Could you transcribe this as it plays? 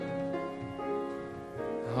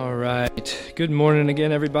All right. Good morning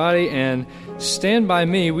again, everybody, and Stand By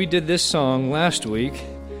Me. We did this song last week.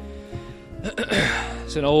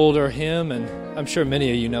 It's an older hymn, and I'm sure many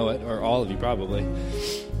of you know it, or all of you probably.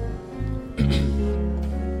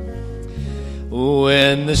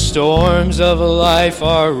 When the storms of life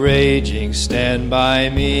are raging, stand by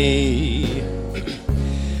me.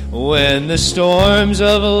 When the storms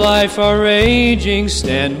of life are raging,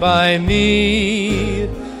 stand by me.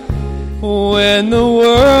 When the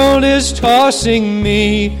world is tossing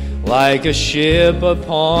me like a ship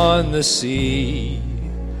upon the sea,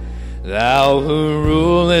 Thou who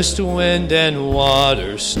rulest wind and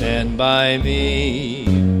water, stand by me.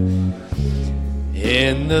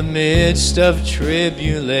 In the midst of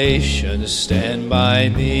tribulation, stand by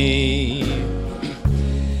me.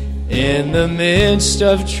 In the midst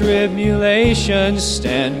of tribulation,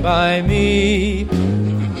 stand by me.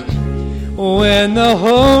 When the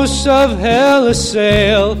hosts of hell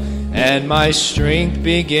assail and my strength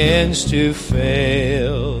begins to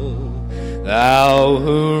fail, Thou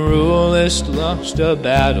who rulest lost a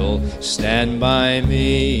battle, stand by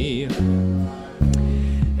me.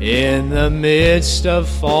 In the midst of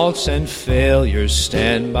faults and failures,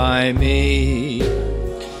 stand by me.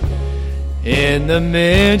 In the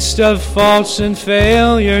midst of faults and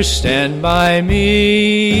failures, stand by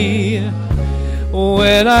me.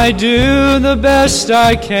 When I do the best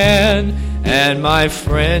I can and my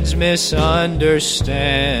friends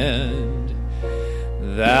misunderstand,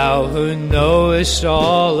 Thou who knowest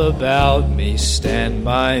all about me, stand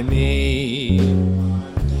by me.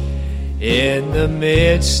 In the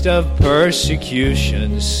midst of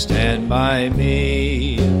persecution, stand by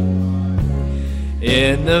me.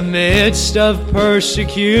 In the midst of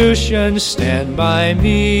persecution, stand by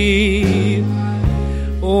me.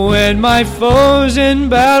 When my foes in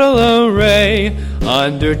battle array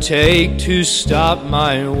undertake to stop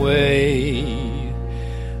my way,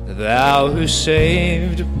 Thou who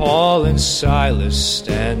saved Paul and Silas,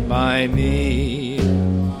 stand by me.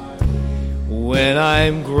 When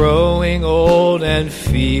I'm growing old and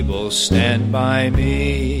feeble, stand by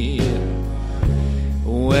me.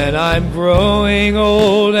 When I'm growing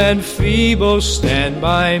old and feeble, stand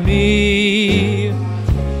by me.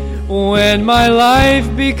 When my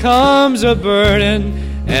life becomes a burden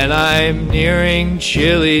and I'm nearing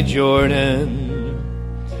chilly Jordan,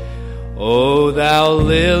 O Thou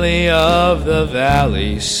lily of the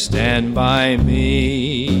valley, stand by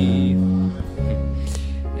me.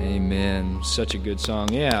 Amen. Such a good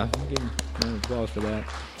song. Yeah, give him an applause for that.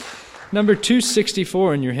 Number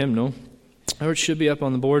 264 in your hymnal, or it should be up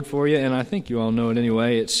on the board for you, and I think you all know it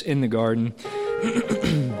anyway. It's In the Garden.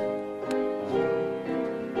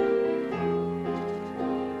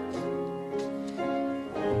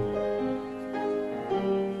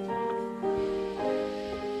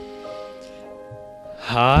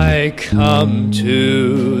 I come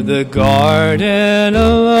to the garden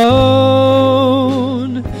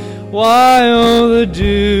alone, while the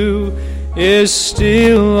dew is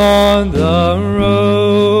still on the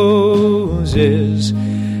roses,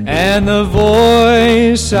 and the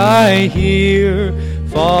voice I hear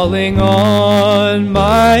falling on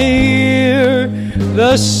my ear,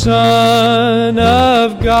 the Son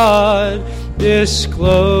of God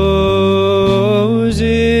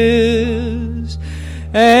discloses.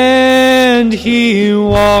 And He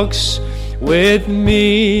walks with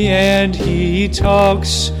me, and He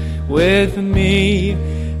talks with me,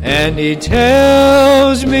 and He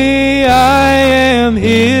tells me I am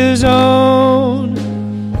His own.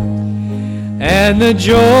 And the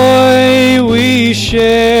joy we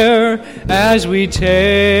share as we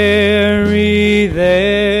tarry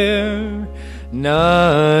there,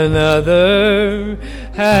 none other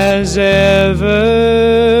has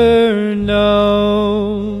ever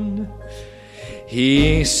known.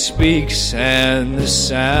 He speaks, and the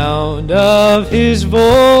sound of His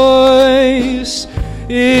voice,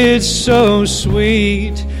 it's so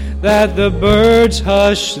sweet that the birds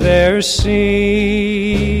hush their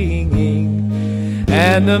singing,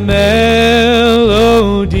 and the melody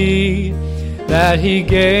that He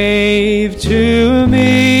gave to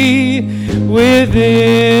me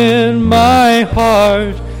within my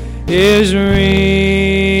heart is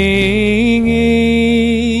ringing.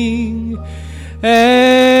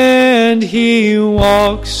 And He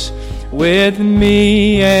walks with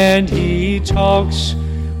me, and He talks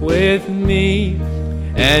with me,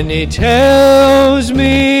 and He tells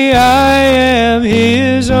me I am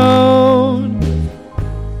His own.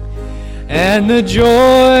 And the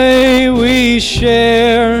joy we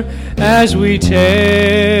share as we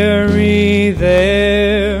tarry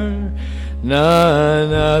there,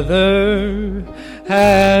 none other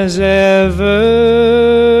has ever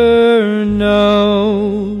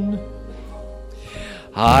known.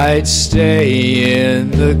 I'd stay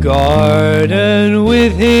in the garden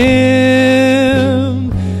with him,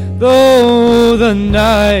 though the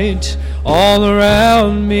night all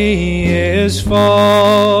around me is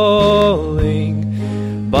falling.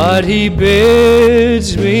 But he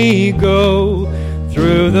bids me go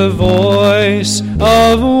through the voice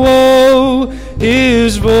of woe.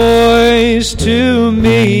 His voice to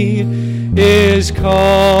me is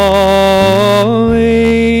calling,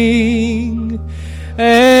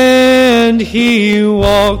 and he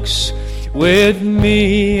walks with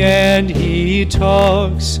me, and he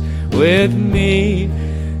talks with me,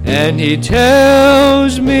 and he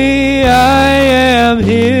tells me I am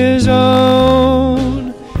his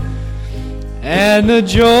own. And the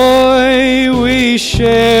joy we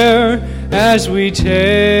share as we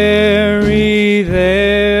tarry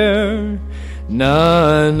there,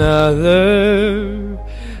 none other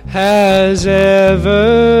has ever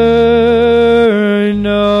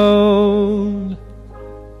known.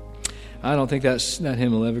 I don't think that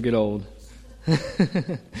hymn will ever get old.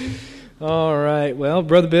 All right. Well,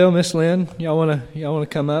 Brother Bill, Miss Lynn, y'all wanna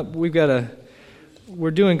come up?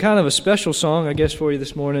 We're doing kind of a special song, I guess, for you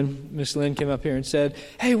this morning. Miss Lynn came up here and said,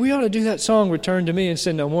 "Hey, we ought to do that song, Return to Me and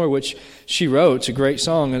Sin No More," which she wrote. It's a great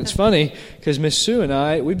song, and it's funny because Miss Sue and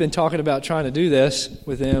I, we've been talking about trying to do this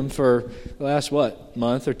with them for the last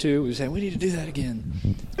month or two. We said we need to do that again.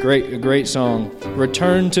 A great song,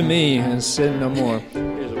 Return to Me and Sin No More.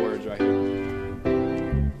 Here's the words right here.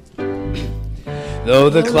 Though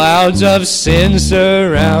the clouds of sin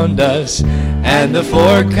surround us and the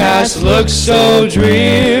forecast looks so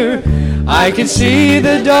drear, I can see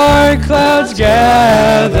the dark clouds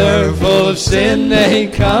gather, full of sin they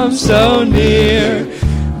come so near.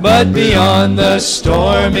 But beyond the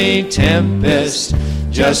stormy tempest,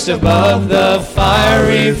 just above the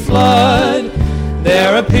fiery flood,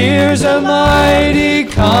 there appears a mighty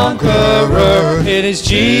conqueror. It is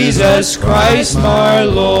Jesus Christ our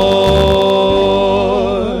Lord.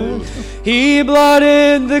 He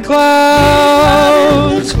blotted the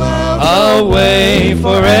clouds away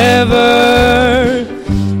forever,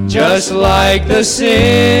 just like the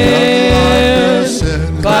sin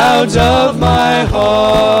clouds of my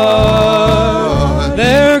heart.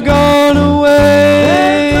 They're gone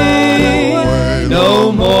away,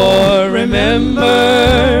 no more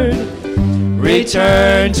remembered.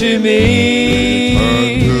 Return to me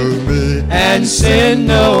and sin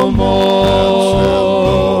no more.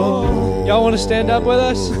 Y'all want to stand up with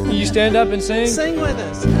us? Can you stand up and sing? Sing with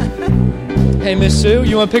us. Hey, Miss Sue,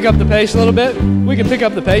 you want to pick up the pace a little bit? We can pick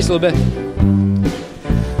up the pace a little bit.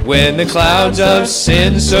 When the clouds of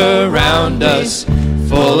sin surround us,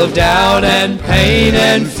 full of doubt and pain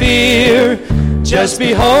and fear, just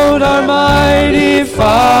behold our mighty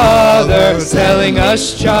Father, telling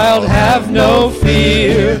us, child, have no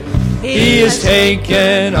fear. He has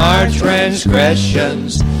taken our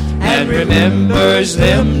transgressions and remembers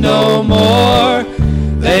them no more.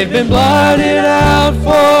 They've been blotted out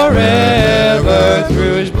forever.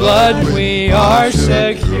 Through his blood we are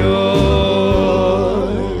secure.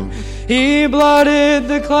 He blotted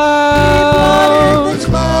the clouds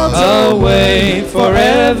away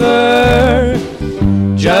forever,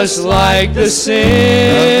 just like the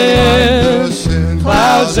sin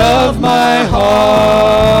clouds of my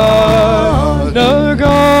heart. No, they're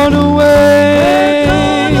gone away,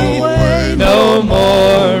 no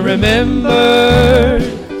more remembered.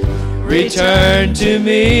 Return to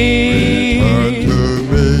me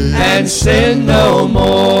and sin no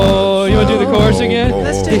more. You want to do the chorus again?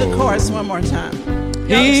 Let's do the chorus one more time.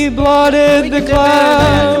 He blotted the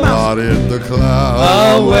clouds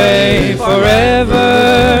away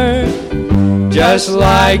forever, just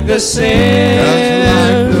like the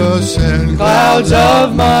sin clouds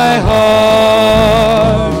of my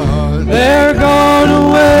heart. They're gone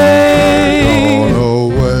away,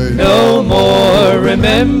 no more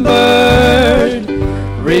remembered.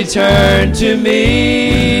 Return to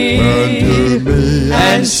me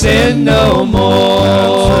and sin no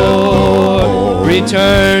more.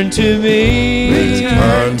 Return to me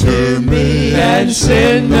and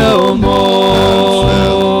sin no more.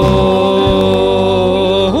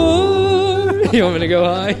 You want me to go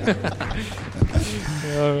high?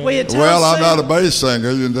 Well, I'm not a bass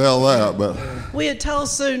singer, you can tell that, but we had told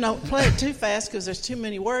Sue don't play it too fast because there's too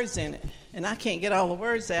many words in it, and I can't get all the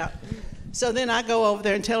words out. So then I go over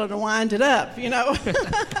there and tell her to wind it up, you know.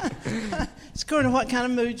 It's according to what kind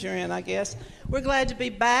of mood you're in, I guess. We're glad to be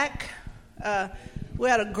back. We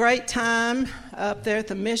had a great time up there at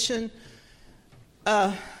the mission.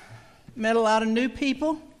 met a lot of new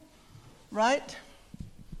people, right?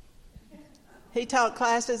 He taught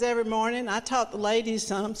classes every morning. I taught the ladies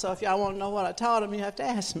some, so if y'all want to know what I taught them, you have to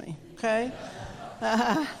ask me, okay?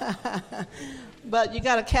 But you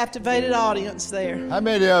got a captivated audience there. How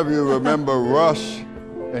many of you remember Russ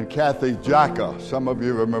and Kathy Jacka? Some of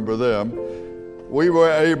you remember them. We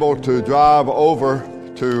were able to drive over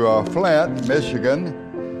to Flint,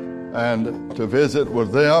 Michigan, and to visit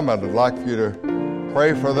with them. I'd like you to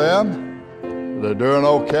pray for them. They're doing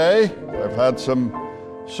okay. They've had some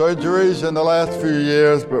surgeries in the last few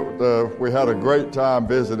years, but we had a great time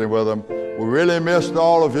visiting with them. We really missed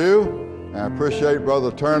all of you. I appreciate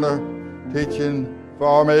Brother Turner teaching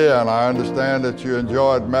for me, and I understand that you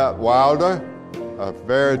enjoyed Matt Wilder, a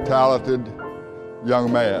very talented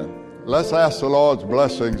young man. Let's ask the Lord's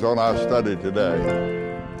blessings on our study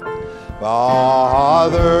today.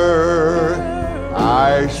 Father,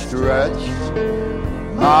 I stretch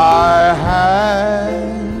my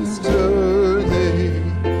hands to Thee.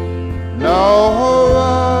 No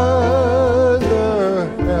other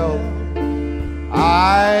help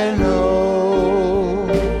I know.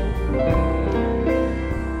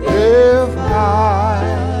 If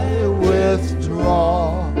I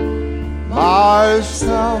withdraw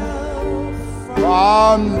myself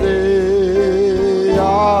from Thee,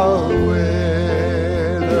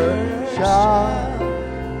 whither shall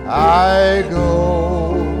I go?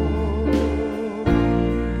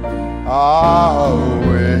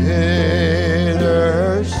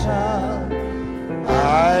 Whither shall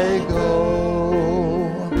I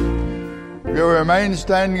go? You remain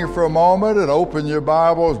standing for a moment and open your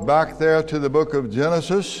Bibles back there to the book of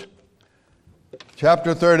Genesis,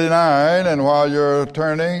 chapter 39. And while you're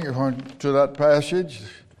turning to that passage,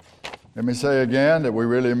 let me say again that we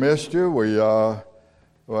really missed you. We were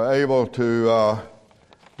able to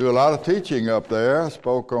do a lot of teaching up there.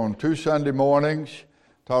 Spoke on 2 Sunday mornings,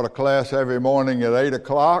 taught a class every morning at 8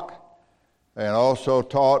 o'clock, and also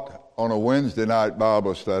taught on a Wednesday night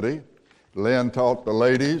Bible study. Lynn taught the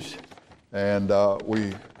ladies, and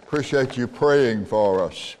we appreciate you praying for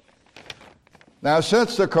us. Now,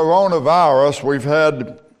 since the coronavirus, we've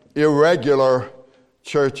had irregular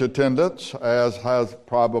church attendance, as have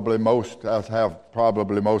probably most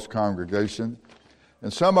congregations.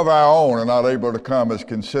 And some of our own are not able to come as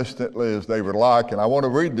consistently as they would like. And I want to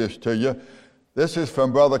read this to you. This is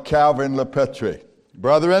from Brother Calvin LePetri.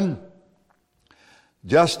 Brethren,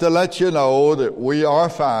 just to let you know that we are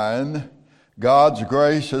fine. God's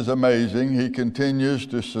grace is amazing. He continues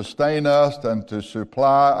to sustain us and to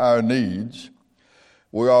supply our needs.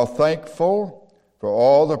 We are thankful for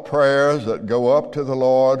all the prayers that go up to the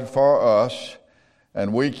Lord for us,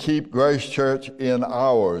 and we keep Grace Church in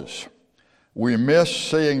ours. We miss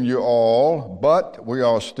seeing you all, but we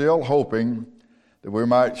are still hoping that we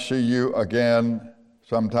might see you again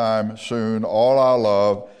sometime soon. All our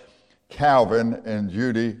love, Calvin and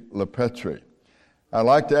Judy LePetri. I'd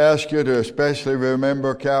like to ask you to especially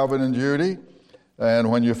remember Calvin and Judy,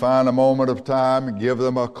 and when you find a moment of time, give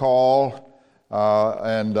them a call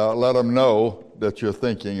and let them know that you're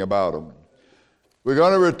thinking about them. We're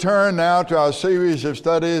going to return now to our series of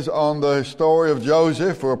studies on the story of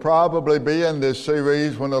Joseph. We'll probably be in this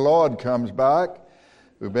series when the Lord comes back.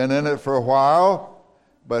 We've been in it for a while,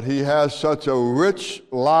 but he has such a rich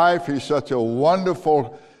life. He's such a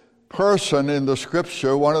wonderful person in the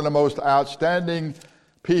Scripture, one of the most outstanding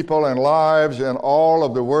people and lives in all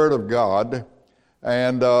of the Word of God.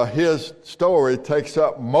 And his story takes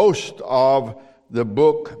up most of the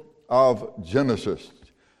book of Genesis.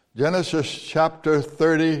 Genesis chapter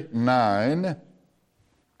 39,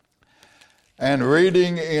 and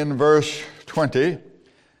reading in verse 20,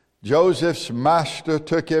 Joseph's master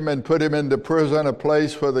took him and put him into prison, a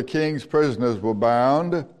place where the king's prisoners were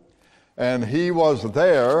bound, and he was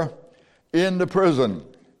there in the prison.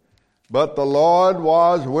 But the Lord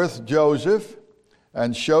was with Joseph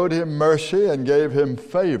and showed him mercy and gave him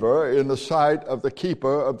favor in the sight of the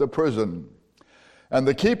keeper of the prison. And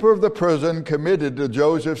the keeper of the prison committed to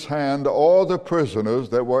Joseph's hand all the prisoners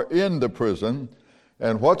that were in the prison,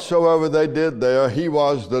 and whatsoever they did there, he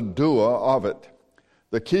was the doer of it.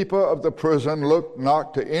 The keeper of the prison looked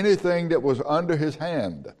not to anything that was under his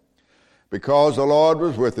hand, because the Lord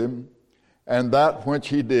was with him, and that which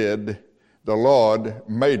he did, the Lord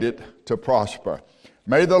made it to prosper.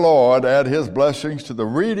 May the Lord add his blessings to the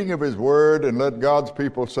reading of his word, and let God's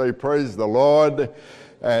people say, praise the Lord.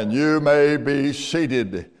 And you may be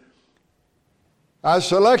seated. I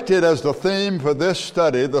selected as the theme for this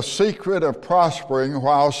study, the secret of prospering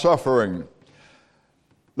while suffering.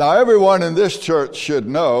 Now, everyone in this church should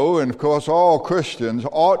know, and of course all Christians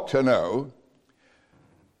ought to know,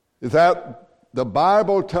 is that the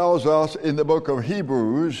Bible tells us in the book of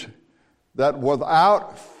Hebrews that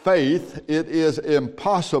without faith it is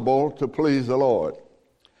impossible to please the Lord.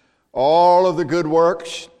 All of the good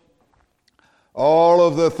works, all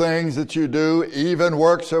of the things that you do, even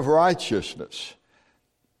works of righteousness.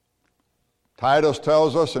 Titus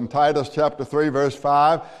tells us in Titus chapter 3, verse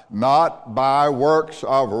 5, not by works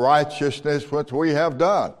of righteousness which we have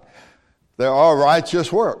done. There are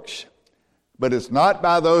righteous works, but it's not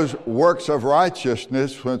by those works of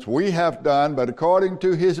righteousness which we have done, but according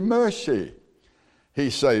to his mercy he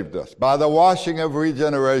saved us, by the washing of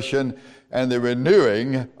regeneration and the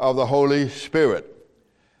renewing of the Holy Spirit.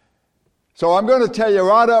 So I'm going to tell you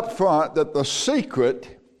right up front that the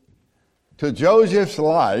secret to Joseph's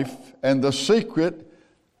life and the secret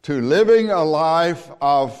to living a life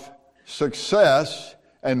of success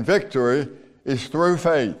and victory is through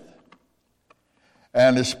faith.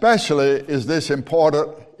 And especially is this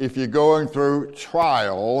important if you're going through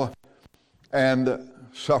trial and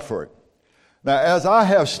suffering. Now, as I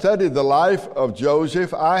have studied the life of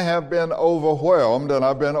Joseph, I have been overwhelmed, and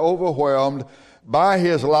I've been overwhelmed by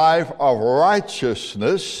his life of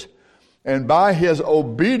righteousness and by his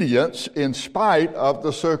obedience in spite of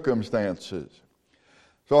the circumstances.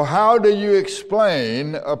 So how do you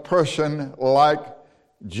explain a person like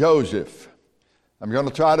Joseph? I'm going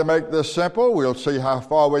to try to make this simple. We'll see how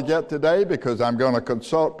far we get today because I'm going to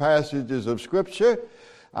consult passages of Scripture.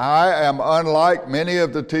 I am unlike many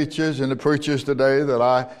of the teachers and the preachers today that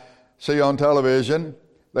I see on television.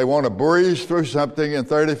 They want to breeze through something in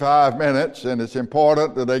 35 minutes, and it's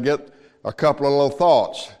important that they get a couple of little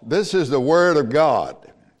thoughts. This is the Word of God.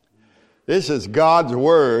 This is God's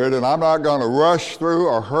Word, and I'm not going to rush through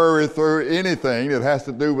or hurry through anything that has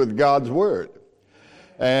to do with God's Word.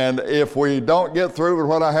 And if we don't get through with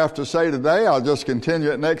what I have to say today, I'll just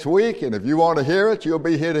continue it next week, and if you want to hear it, you'll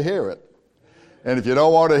be here to hear it. And if you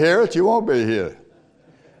don't want to hear it, you won't be here.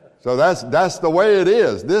 So that's the way it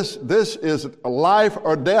is. This is a life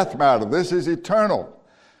or death matter. This is eternal.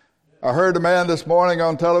 I heard a man this morning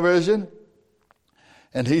on television,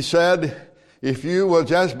 and he said, if you will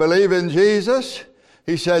just believe in Jesus,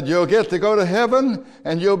 he said, you'll get to go to heaven,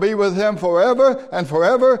 and you'll be with him forever and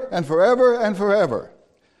forever and forever and forever.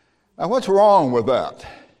 Now, what's wrong with that?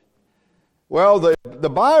 Well, the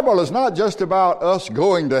Bible is not just about us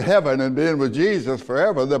going to heaven and being with Jesus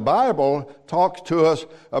forever. The Bible talks to us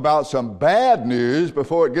about some bad news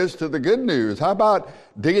before it gets to the good news. How about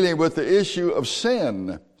dealing with the issue of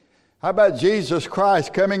sin? How about Jesus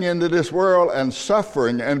Christ coming into this world and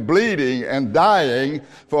suffering and bleeding and dying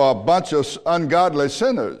for a bunch of ungodly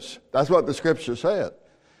sinners? That's what the Scripture said.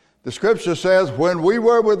 The Scripture says, when we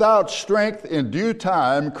were without strength in due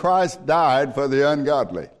time, Christ died for the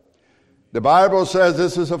ungodly. The Bible says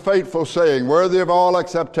this is a faithful saying, worthy of all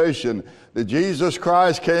acceptation, that Jesus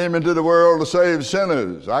Christ came into the world to save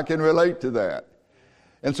sinners. I can relate to that.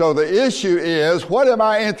 And so the issue is, what am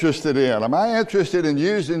I interested in? Am I interested in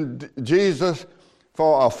using Jesus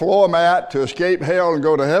for a floor mat to escape hell and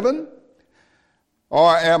go to heaven?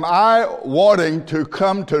 Or am I wanting to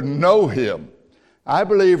come to know him? I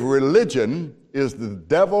believe religion is the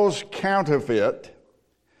devil's counterfeit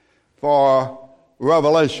for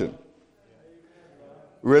revelation.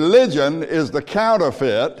 Religion is the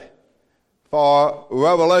counterfeit for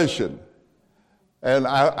revelation. And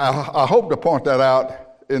I hope to point that out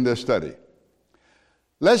in this study.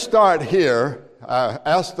 Let's start here.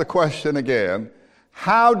 Ask the question again.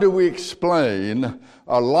 How do we explain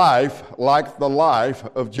a life like the life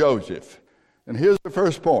of Joseph? And here's the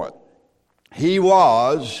first point. He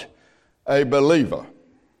was a believer.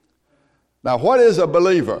 Now, what is a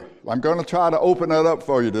believer? I'm going to try to open that up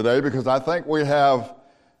for you today because I think we have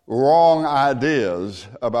wrong ideas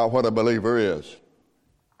about what a believer is.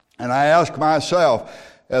 And I ask myself,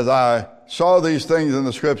 as I saw these things in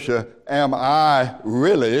the Scripture, am I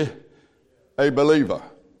really a believer?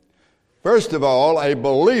 First of all, a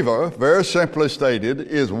believer, very simply stated,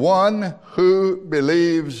 is one who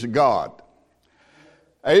believes God.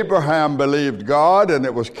 Abraham believed God, and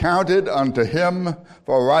it was counted unto him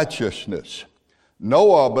for righteousness.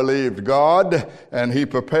 Noah believed God, and he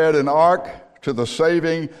prepared an ark to the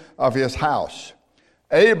saving of his house.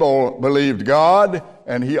 Abel believed God,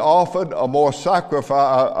 and he offered a more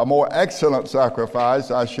excellent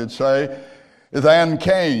sacrifice, I should say, than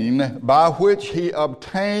Cain, by which he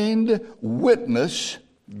obtained witness.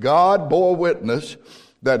 God bore witness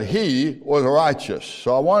that he was righteous.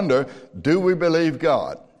 So I wonder, do we believe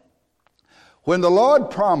God? When the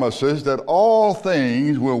Lord promises that all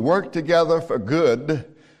things will work together for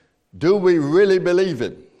good, do we really believe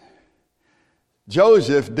it?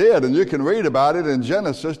 Joseph did, and you can read about it in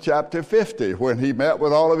Genesis chapter 50 when he met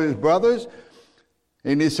with all of his brothers.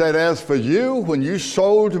 And he said, as for you, when you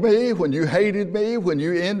sold me, when you hated me, when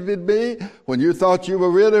you envied me, when you thought you were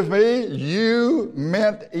rid of me, you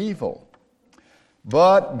meant evil.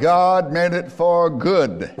 But God meant it for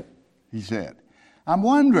good, he said. I'm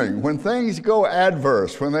wondering, when things go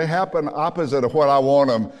adverse, when they happen opposite of what I want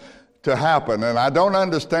them to happen, and I don't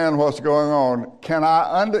understand what's going on, can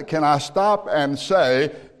I stop and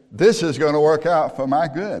say, this is going to work out for my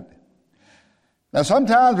good? Now,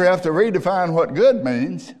 sometimes we have to redefine what good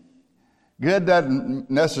means. Good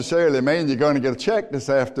doesn't necessarily mean you're going to get a check this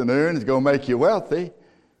afternoon. It's going to make you wealthy.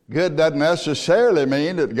 Good doesn't necessarily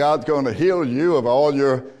mean that God's going to heal you of all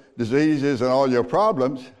your diseases and all your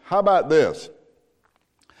problems. How about this?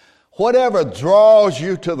 Whatever draws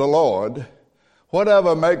you to the Lord,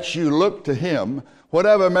 whatever makes you look to Him,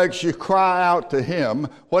 whatever makes you cry out to Him,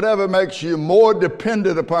 whatever makes you more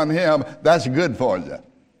dependent upon Him, that's good for you.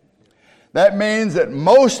 That means that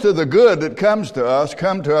most of the good that come to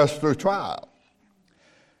us through trial.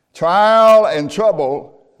 Trial and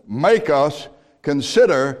trouble make us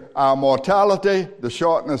consider our mortality, the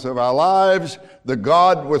shortness of our lives, the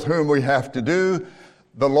God with whom we have to do,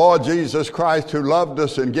 the Lord Jesus Christ who loved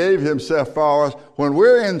us and gave Himself for us. When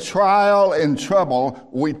we're in trial and trouble,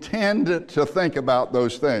 we tend to think about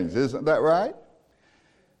those things. Isn't that right?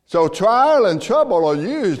 So trial and trouble are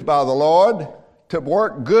used by the Lord to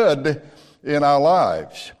work good in our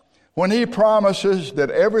lives. When He promises that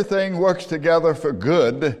everything works together for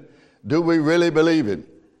good, do we really believe Him?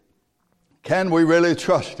 Can we really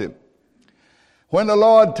trust Him? When the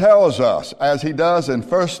Lord tells us, as He does in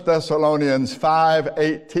 1 Thessalonians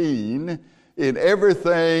 5:18, in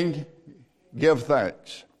everything give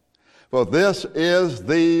thanks, for this is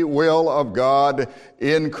the will of God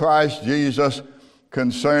in Christ Jesus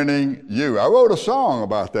concerning you. I wrote a song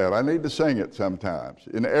about that. I need to sing it sometimes.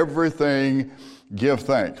 In everything give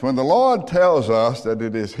thanks. When the Lord tells us that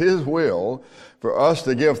it is His will for us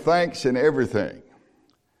to give thanks in everything,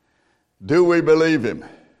 do we believe Him?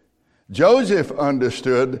 Joseph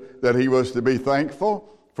understood that he was to be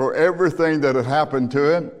thankful for everything that had happened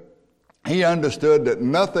to him. He understood that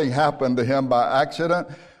nothing happened to him by accident,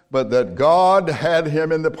 but that God had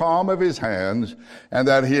him in the palm of His hands, and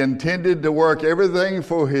that He intended to work everything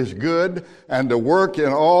for his good and to work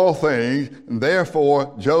in all things. And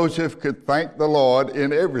therefore, Joseph could thank the Lord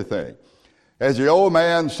in everything. As the old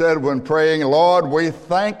man said when praying, Lord, we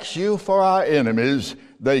thank You for our enemies.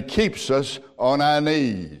 They keeps us on our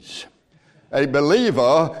knees. A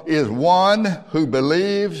believer is one who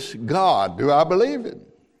believes God. Do I believe Him?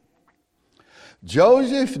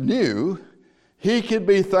 Joseph knew he could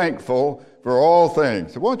be thankful for all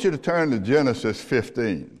things. I want you to turn to Genesis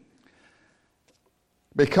 15.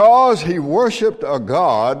 Because he worshiped a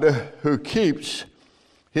God who keeps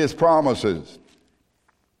His promises.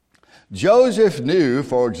 Joseph knew,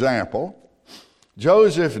 for example,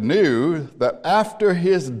 that after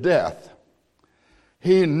his death,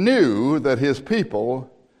 he knew that his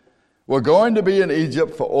people were going to be in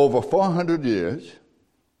Egypt for over 400 years,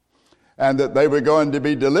 and that they were going to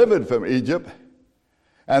be delivered from Egypt,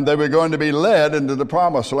 and they were going to be led into the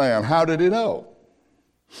promised land. How did he know?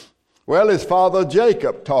 Well, his father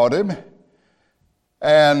Jacob taught him,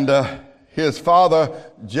 and his father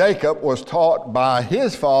Jacob was taught by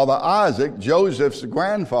his father Isaac, Joseph's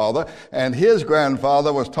grandfather, and his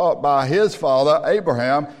grandfather was taught by his father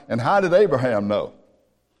Abraham. And how did Abraham know?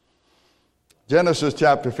 Genesis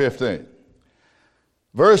chapter 15.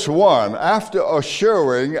 Verse 1, after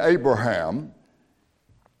assuring Abraham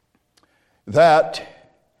that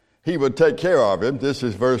He would take care of him, this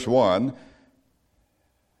is verse 1,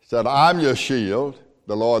 said, I'm your shield,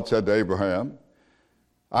 the Lord said to Abraham.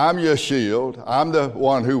 I'm your shield. I'm the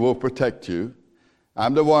one who will protect you.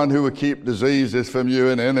 I'm the one who will keep diseases from you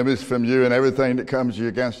and enemies from you and everything that comes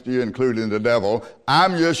against you, including the devil.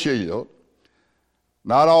 I'm your shield.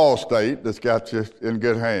 Not Allstate that's got you in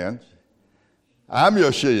good hands. I'm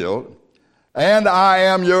your shield, and I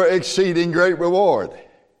am your exceeding great reward.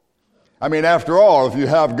 I mean, after all, if you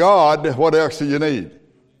have God, what else do you need?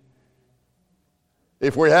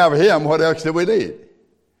 If we have Him, what else do we need?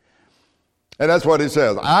 And that's what He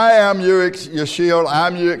says. I am your shield.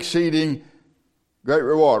 I'm your exceeding great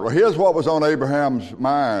reward. Well, here's what was on Abraham's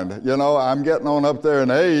mind. You know, I'm getting on up there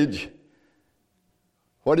in age.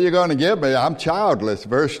 What are you going to give me? I'm childless.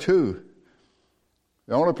 Verse 2.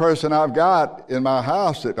 The only person I've got in my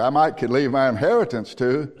house that I could leave my inheritance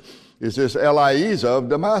to is this Eliezer of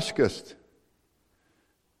Damascus.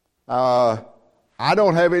 I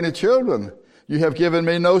don't have any children. You have given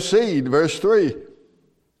me no seed. Verse 3.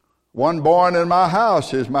 One born in my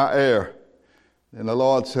house is my heir. And the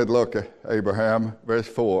Lord said, look, Abraham, verse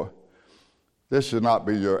 4, this should not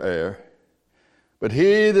be your heir, but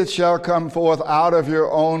he that shall come forth out of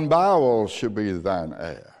your own bowels shall be thine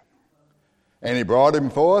heir. And he brought him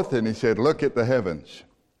forth, and he said, look at the heavens.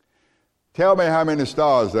 Tell me how many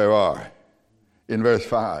stars there are in verse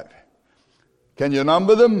 5. Can you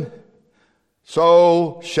number them?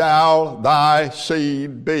 So shall thy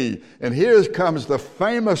seed be. And here comes the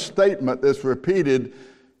famous statement that's repeated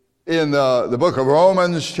in the book of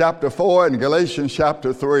Romans chapter 4 and Galatians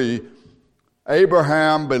chapter 3.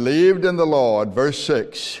 Abraham believed in the Lord, verse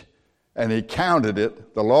 6, and he counted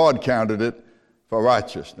it, the Lord counted it for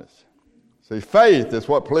righteousness. See, faith is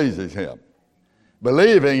what pleases him.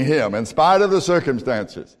 Believing him in spite of the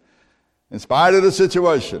circumstances, in spite of the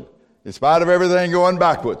situation, in spite of everything going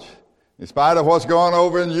backwards, in spite of what's going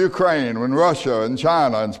over in Ukraine and Russia and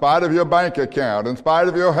China, in spite of your bank account, in spite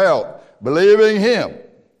of your health, believing him,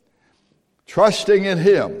 trusting in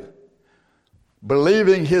him,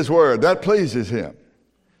 believing his word, that pleases him.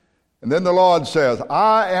 And then the Lord says,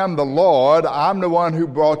 I am the Lord, I'm the one who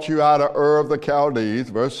brought you out of Ur of the Chaldees,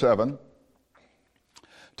 verse 7,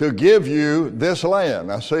 to give you this land.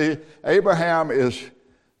 Now see, Abraham is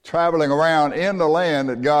traveling around in the land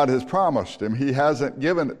that God has promised him. He hasn't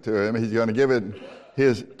given it to him. He's going to give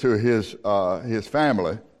it to his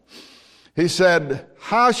family. He said,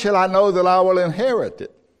 how shall I know that I will inherit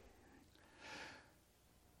it?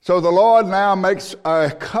 So the Lord now makes a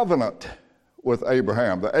covenant with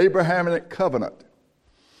Abraham, the Abrahamic covenant.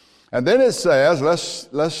 And then it says,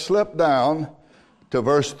 let's slip down to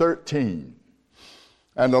verse 13.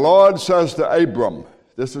 And the Lord says to Abram,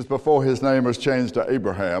 this is before his name was changed to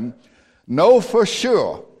Abraham, know for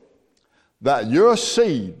sure that your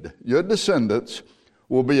seed, your descendants,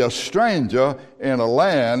 will be a stranger in a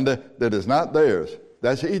land that is not theirs.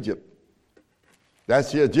 That's Egypt.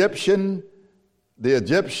 That's the Egyptian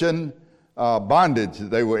bondage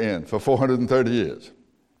that they were in for 430 years.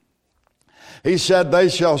 He said, they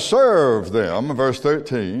shall serve them, verse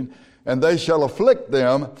 13, and they shall afflict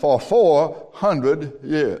them for 400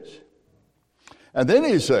 years. And then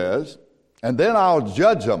he says, and then I'll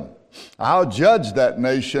judge them. I'll judge that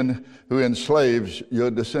nation who enslaves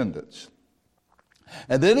your descendants.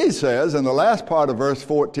 And then he says, in the last part of verse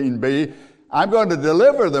 14b, I'm going to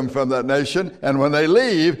deliver them from that nation, and when they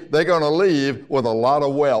leave, they're going to leave with a lot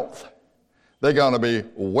of wealth. They're going to be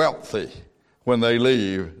wealthy when they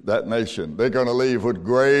leave that nation. They're going to leave with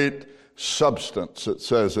great substance, it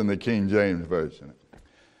says in the King James Version.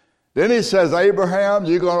 Then he says, Abraham,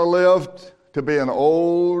 you're going to live to be an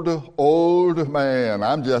old man.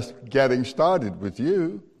 I'm just getting started with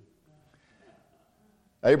you.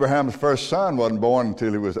 Abraham's first son wasn't born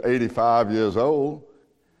until he was 85 years old.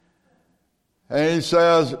 And he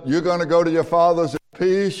says, you're going to go to your fathers in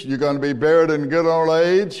peace. You're going to be buried in good old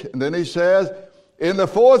age. And then he says, in the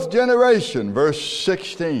fourth generation, verse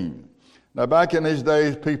 16. Now, back in these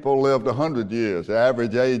days, people lived 100 years. The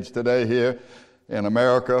average age today here in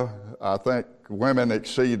America, I think women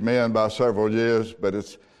exceed men by several years, but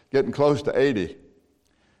it's getting close to 80.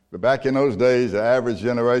 But back in those days, the average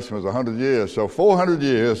generation was 100 years. So 400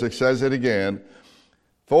 years, it says it again,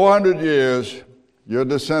 400 years, your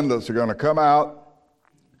descendants are going to come out,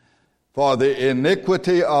 for the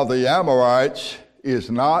iniquity of the Amorites is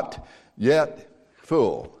not yet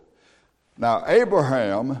full. Now,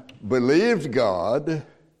 Abraham believed God.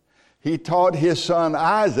 He taught his son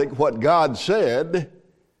Isaac what God said,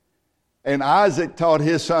 and Isaac taught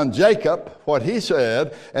his son Jacob what he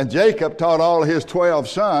said, and Jacob taught all his 12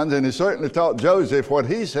 sons, and he certainly taught Joseph what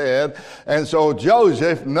he said, and so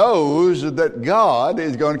Joseph knows that God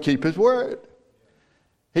is going to keep his word.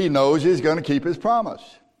 He knows he's going to keep his promise.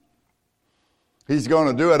 He's going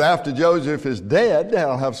to do it after Joseph is dead.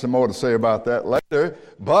 I'll have some more to say about that later.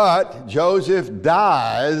 But Joseph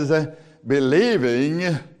dies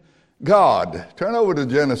believing God. Turn over to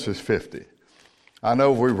Genesis 50. I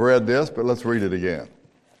know we've read this, but let's read it again.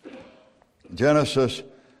 Genesis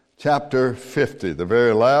chapter 50, the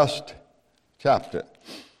very last chapter.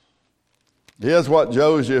 Here's what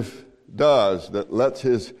Joseph does that lets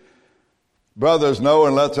his brothers know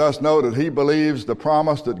and lets us know that he believes the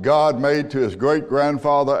promise that God made to his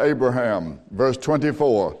great-grandfather Abraham. Verse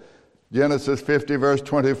 24, Genesis 50, verse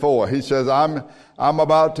 24. He says, I'm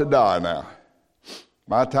about to die now.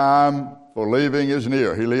 My time for leaving is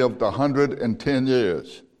near. He lived 110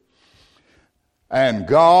 years. And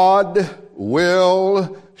God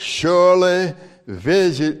will surely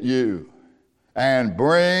visit you and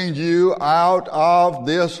bring you out of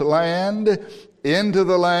this land into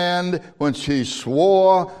the land which he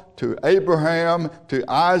swore to Abraham, to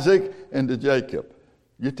Isaac, and to Jacob.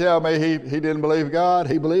 You tell me he didn't believe God?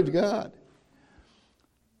 He believed God.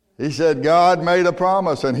 He said God made a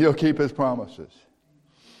promise and he'll keep his promises.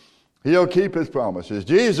 He'll keep his promises.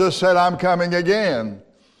 Jesus said, I'm coming again.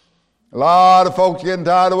 A lot of folks getting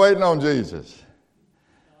tired of waiting on Jesus.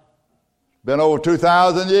 Been over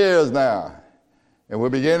 2,000 years now. And we're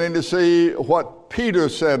beginning to see what Peter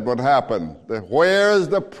said would happen. Where's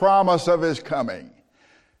the promise of his coming?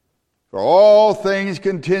 For all things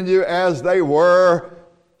continue as they were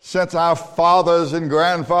since our fathers and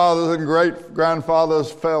grandfathers and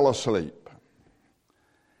great-grandfathers fell asleep.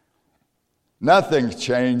 Nothing's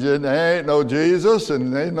changing. There ain't no Jesus,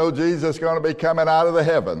 and there ain't no Jesus going to be coming out of the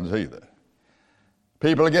heavens either.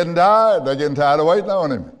 People are getting tired. They're getting tired of waiting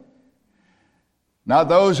on him. Not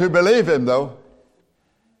those who believe him, though.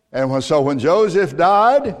 And so when Joseph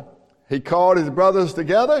died, he called his brothers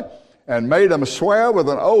together and made them swear with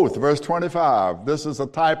an oath. Verse 25. This is a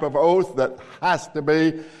type of oath that has to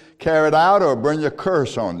be carried out or bring a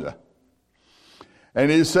curse on you.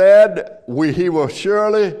 And he said, he will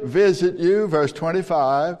surely visit you, verse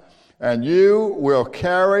 25, and you will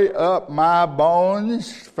carry up my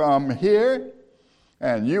bones from here,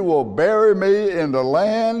 and you will bury me in the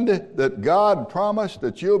land that God promised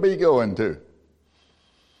that you'll be going to.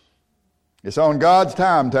 It's on God's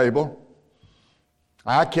timetable.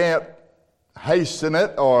 I can't hasten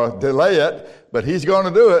it or delay it, but he's going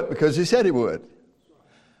to do it because he said he would.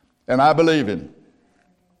 And I believe him.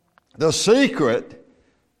 The secret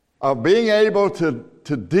of being able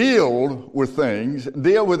to deal with things,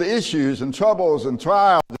 deal with issues and troubles and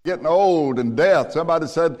trials, getting old and death. Somebody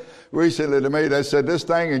said recently to me, they said, this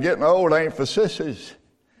thing of getting old ain't for sissies.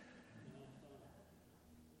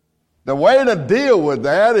 The way to deal with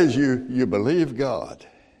that is you believe God.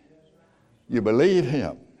 You believe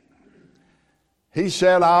him. He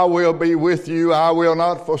said, I will be with you. I will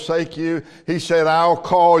not forsake you. He said, I'll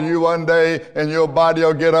call you one day and your body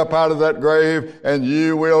will get up out of that grave and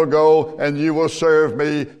you will go and you will serve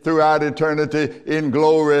me throughout eternity in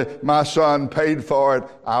glory. My son paid for it.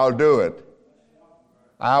 I'll do it.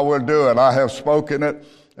 I will do it. I have spoken it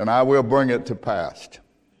and I will bring it to pass.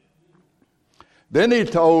 Then he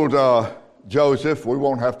told Joseph, we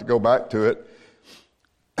won't have to go back to it,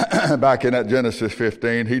 back in that Genesis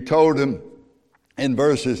 15, he told him, in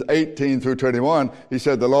verses 18 through 21, he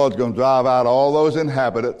said the Lord's going to drive out all those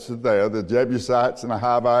inhabitants there, the Jebusites and the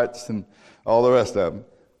Hivites and all the rest of them,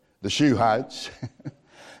 the Shuhites.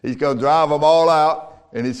 He's going to drive them all out,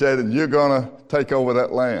 and he said, and you're going to take over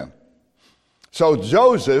that land. So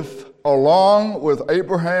Joseph, along with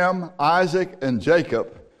Abraham, Isaac, and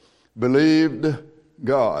Jacob, believed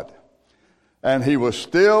God. And he was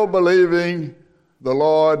still believing the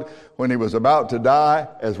Lord when he was about to die,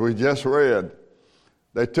 as we just read.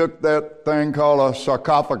 They took that thing called a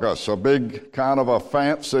sarcophagus, a big kind of a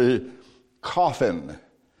fancy coffin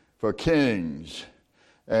for kings.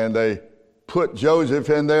 And they put Joseph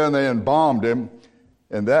in there and they embalmed him.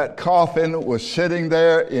 And that coffin was sitting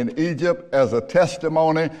there in Egypt as a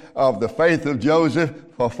testimony of the faith of Joseph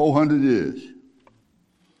for 400 years.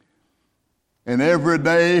 And every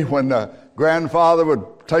day when the grandfather would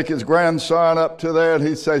take his grandson up to there and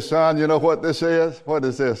he'd say, son, you know what this is? What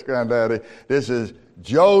is this, Granddaddy? This is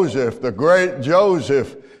Joseph, the great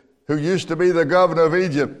Joseph, who used to be the governor of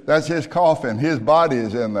Egypt. That's his coffin. His body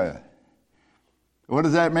is in there. What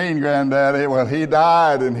does that mean, Granddaddy? Well, he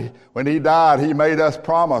died, and when he died, he made us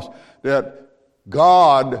promise that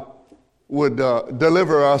God would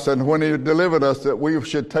deliver us, and when he delivered us, that we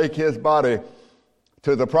should take his body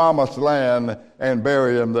to the promised land and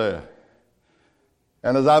bury him there.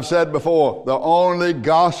 And as I've said before, the only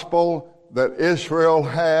gospel that Israel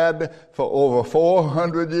had for over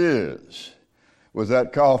 400 years was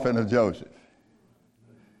that coffin of Joseph.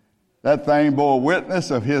 That thing bore witness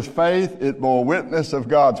of his faith. It bore witness of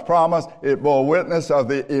God's promise. It bore witness of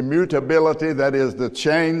the immutability, that is, the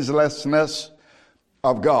changelessness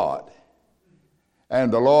of God.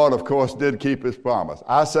 And the Lord, of course, did keep his promise.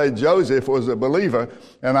 I say Joseph was a believer,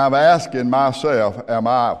 and I'm asking myself, am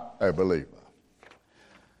I a believer?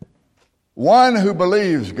 One who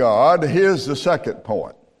believes God, here's the second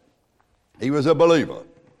point. He was a believer.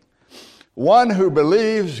 One who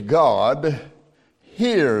believes God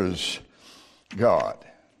hears God.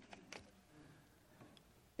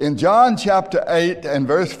 In John chapter 8 and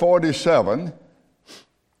verse 47,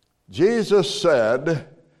 Jesus said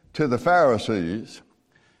to the Pharisees,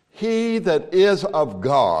 he that is of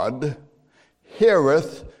God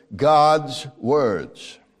heareth God's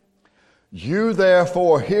words. You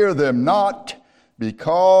therefore hear them not,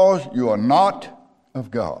 because you are not of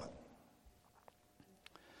God.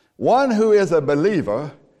 One who is a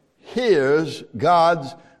believer hears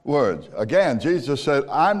God's words. Again, Jesus said,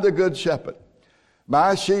 I'm the good shepherd.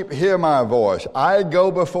 My sheep hear my voice. I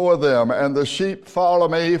go before them, and the sheep follow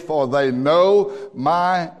me, for they know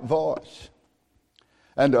my voice.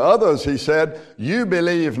 And to others he said, you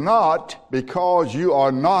believe not because you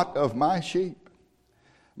are not of my sheep.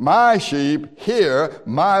 My sheep hear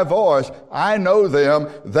my voice. I know them.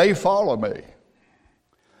 They follow me.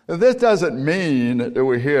 This doesn't mean that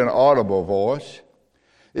we hear an audible voice.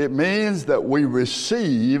 It means that we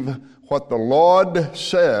receive what the Lord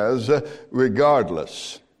says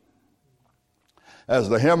regardless. As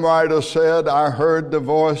the hymn writer said, I heard the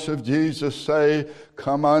voice of Jesus say,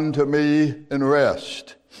 come unto me and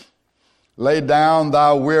rest. Lay down,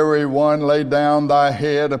 thou weary one, lay down thy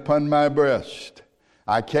head upon my breast.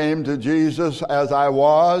 I came to Jesus as I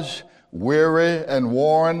was, weary and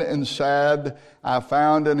worn and sad. I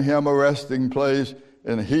found in him a resting place,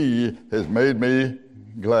 and he has made me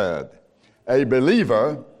glad. A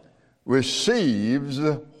believer receives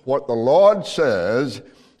what the Lord says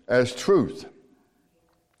as truth.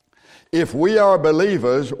 If we are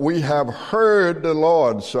believers, we have heard the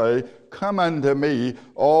Lord say, come unto me,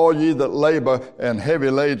 all ye that labor and heavy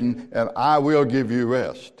laden, and I will give you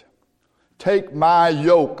rest. Take my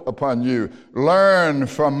yoke upon you. Learn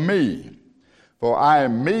from me. For I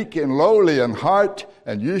am meek and lowly in heart,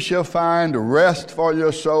 and you shall find rest for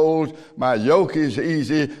your souls. My yoke is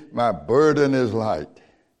easy, my burden is light.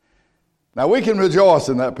 Now we can rejoice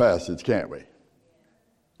in that passage, can't we?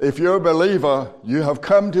 If you're a believer, you have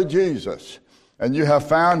come to Jesus, and you have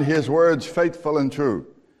found his words faithful and true.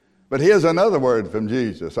 But here's another word from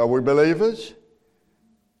Jesus. Are we believers?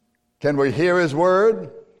 Can we hear his word?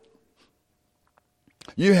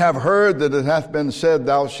 You have heard that it hath been said,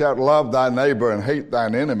 thou shalt love thy neighbor and hate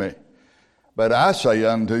thine enemy. But I say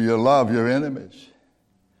unto you, love your enemies.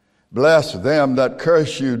 Bless them that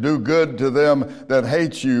curse you, do good to them that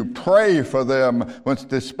hate you. Pray for them which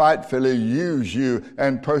despitefully use you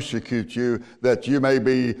and persecute you, that you may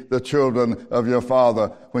be the children of your Father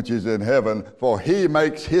which is in heaven. For he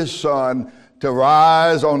makes his sun to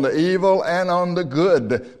rise on the evil and on the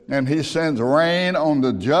good, and he sends rain on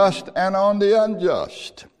the just and on the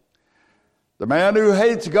unjust. The man who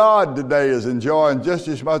hates God today is enjoying just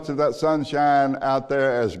as much of that sunshine out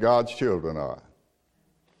there as God's children are.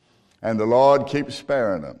 And the Lord keeps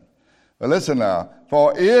sparing them. But listen now,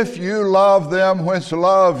 for if you love them which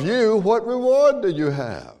love you, what reward do you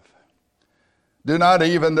have? Do not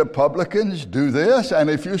even the publicans do this? And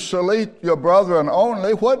if you salute your brethren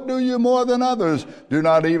only, what do you more than others? Do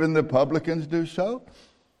not even the publicans do so?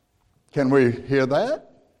 Can we hear that?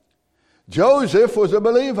 Joseph was a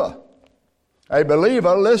believer. A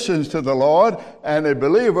believer listens to the Lord, and a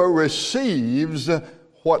believer receives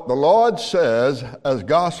what the Lord says as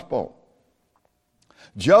gospel.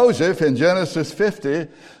 Joseph in Genesis 50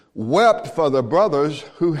 wept for the brothers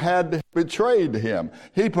who had betrayed him.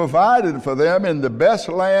 He provided for them in the best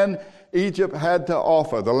land Egypt had to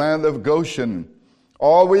offer, the land of Goshen.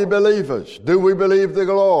 Are we believers? Do we believe the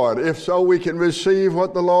Lord? If so, we can receive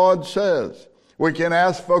what the Lord says. We can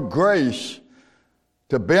ask for grace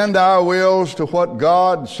to bend our wills to what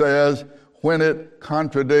God says when it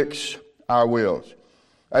contradicts our wills.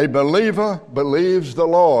 A believer believes the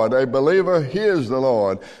Lord. A believer hears the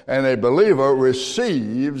Lord. And a believer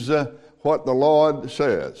receives what the Lord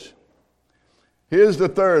says. Here's the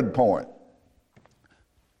third point.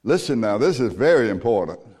 Listen now, this is very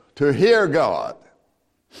important. To hear God,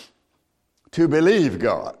 to believe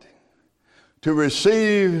God, to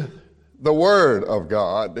receive the Word of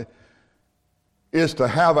God is to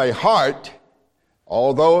have a heart,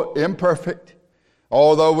 although imperfect,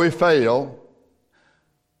 although we fail,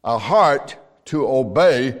 a heart to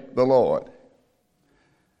obey the Lord.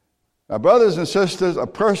 Now, brothers and sisters, a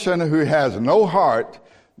person who has no heart,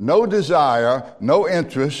 no desire, no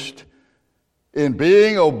interest in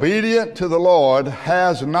being obedient to the Lord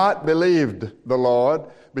has not believed the Lord,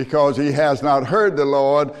 because he has not heard the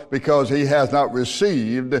Lord, because he has not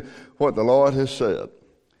received what the Lord has said.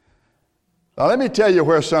 Now let me tell you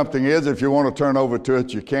where something is. If you want to turn over to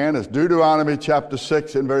it, you can. It's Deuteronomy chapter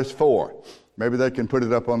 6 and verse 4. Maybe they can put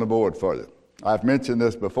it up on the board for you. I've mentioned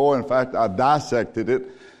this before. In fact, I dissected it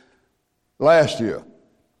last year.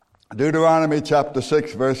 Deuteronomy chapter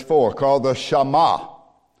 6 verse 4, called the Shema.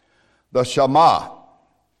 The Shema.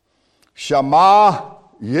 Shema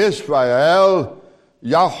Yisrael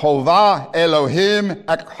Yahovah Elohim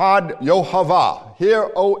Echad Yehovah.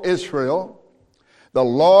 Hear, O Israel, the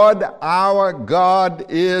Lord our God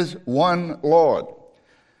is one Lord.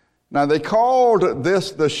 Now, they called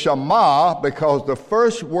this the Shema because the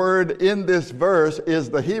first word in this verse is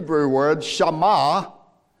the Hebrew word Shema,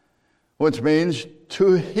 which means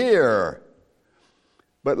to hear.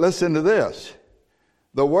 But listen to this.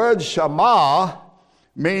 The word Shema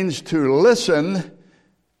means to listen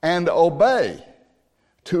and obey,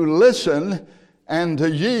 to listen and to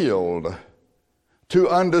yield, to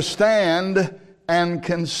understand and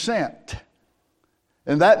consent.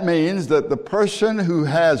 And that means that the person who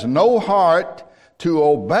has no heart to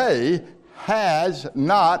obey has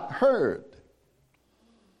not heard.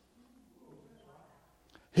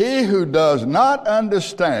 He who does not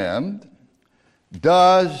understand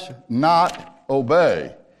does not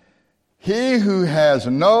obey. He who has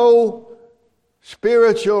no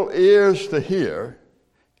spiritual ears to hear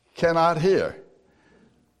cannot hear,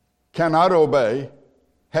 cannot obey,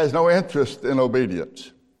 has no interest in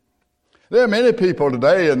obedience. There are many people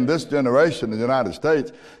today in this generation in the United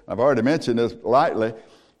States, I've already mentioned this lightly,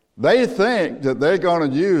 they think that they're going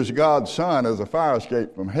to use God's Son as a fire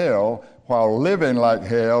escape from hell while living like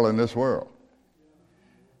hell in this world.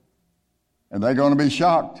 And they're going to be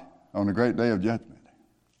shocked on the great day of judgment.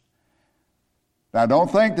 Now, don't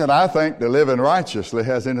think that I think that living righteously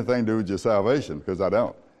has anything to do with your salvation, because I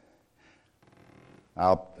don't.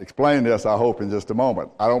 I'll explain this, I hope, in just a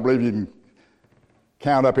moment. I don't believe you can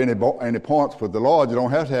count up any points with the Lord. You don't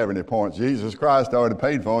have to have any points. Jesus Christ already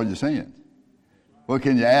paid for all your sins. What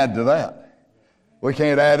can you add to that? We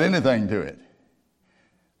can't add anything to it.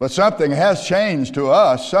 But something has changed to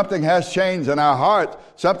us. Something has changed in our hearts.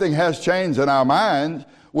 Something has changed in our minds.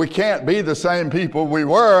 We can't be the same people we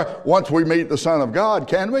were once we meet the Son of God,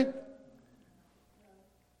 can we?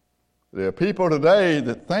 There are people today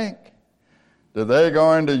that think that they're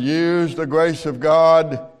going to use the grace of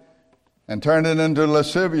God and turn it into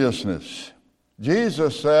lasciviousness.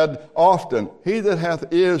 Jesus said often, "He that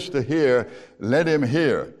hath ears to hear, let him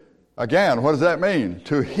hear." Again, what does that mean?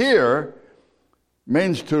 To hear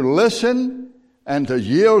means to listen and to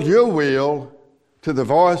yield your will to the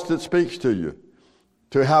voice that speaks to you,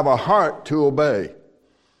 to have a heart to obey.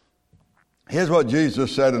 Here's what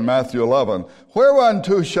Jesus said in Matthew 11,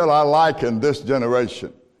 "Whereunto shall I liken this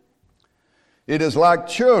generation? It is like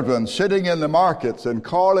children sitting in the markets and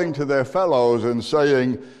calling to their fellows and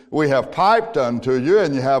saying, We have piped unto you,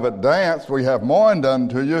 and you haven't danced. We have mourned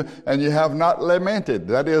unto you, and you have not lamented."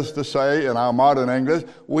 That is to say, in our modern English,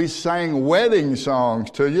 we sang wedding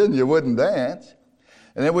songs to you, and you wouldn't dance.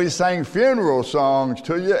 And then we sang funeral songs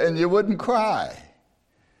to you, and you wouldn't cry.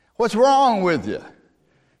 What's wrong with you?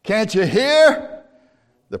 Can't you hear?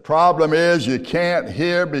 The problem is you can't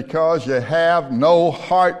hear because you have no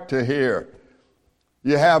heart to hear.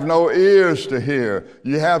 You have no ears to hear.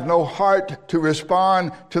 You have no heart to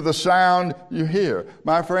respond to the sound you hear.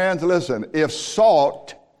 My friends, listen, if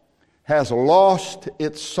salt has lost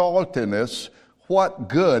its saltiness, what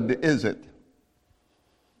good is it?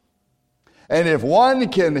 And if one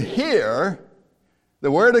can hear the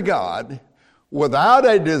Word of God without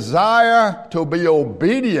a desire to be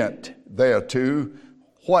obedient thereto,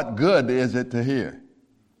 what good is it to hear?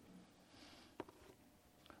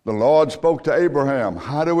 The Lord spoke to Abraham.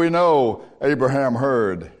 How do we know Abraham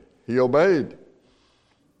heard? He obeyed.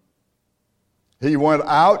 He went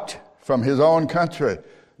out from his own country,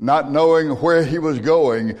 not knowing where he was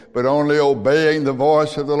going, but only obeying the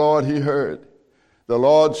voice of the Lord he heard. The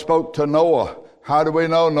Lord spoke to Noah. How do we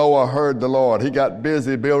know Noah heard the Lord? He got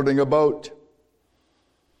busy building a boat.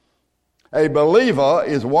 A believer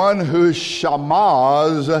is one who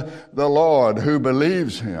shamas the Lord, who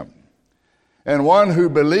believes him. And one who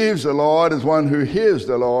believes the Lord is one who hears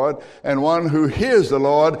the Lord, and one who hears the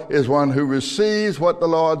Lord is one who receives what the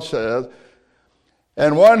Lord says,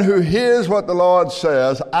 and one who hears what the Lord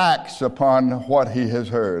says acts upon what he has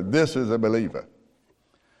heard. This is a believer.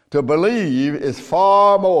 To believe is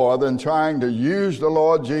far more than trying to use the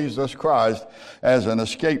Lord Jesus Christ as an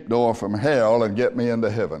escape door from hell and get me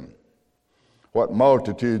into heaven. What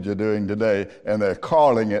multitudes are doing today, and they're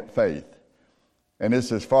calling it faith. And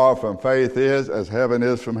it's as far from faith is as heaven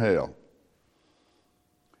is from hell.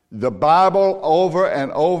 The Bible, over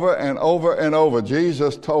and over and over and over,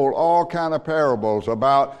 Jesus told all kind of parables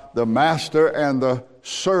about the master and the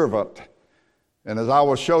servant. And as I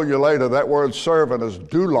will show you later, that word servant is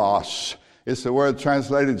doulos. It's the word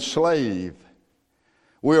translated slave.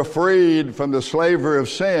 We are freed from the slavery of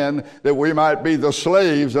sin that we might be the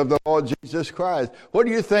slaves of the Lord Jesus Christ. What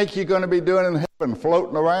do you think you're going to be doing in heaven,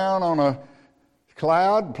 floating around on a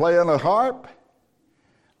cloud, playing a harp?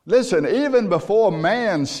 Listen, even before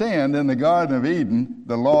man sinned in the Garden of Eden,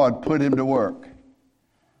 the Lord put him to work.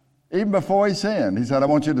 Even before he sinned, he said, "I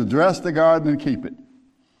want you to dress the garden and keep it."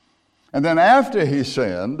 And then after he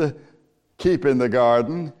sinned, keeping the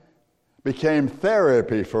garden became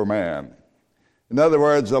therapy for man. In other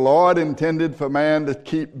words, the Lord intended for man to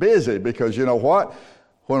keep busy, because you know what?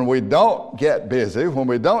 When we don't get busy, when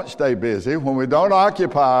we don't stay busy, when we don't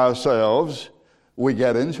occupy ourselves, we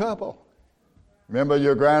get in trouble. Remember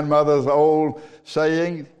your grandmother's old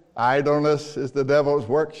saying, idleness is the devil's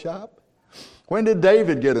workshop? When did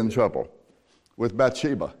David get in trouble? With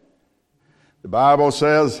Bathsheba. The Bible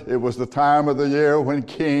says it was the time of the year when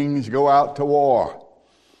kings go out to war.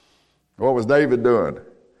 What was David doing?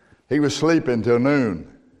 He was sleeping till noon.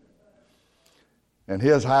 And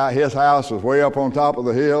his house was way up on top of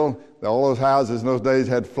the hill. All those houses in those days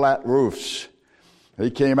had flat roofs. He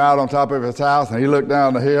came out on top of his house and he looked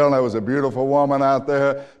down the hill, and there was a beautiful woman out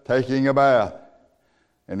there taking a bath.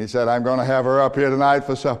 And he said, I'm going to have her up here tonight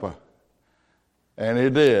for supper. And he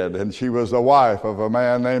did. And she was the wife of a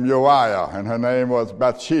man named Uriah, and her name was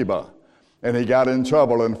Bathsheba. And he got in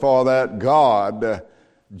trouble, and for that God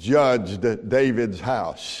judged David's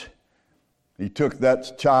house. He took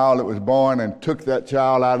that child that was born and took that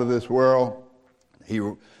child out of this world.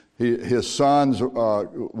 His sons,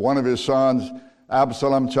 one of his sons,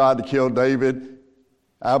 Absalom, tried to kill David.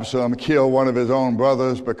 Absalom killed one of his own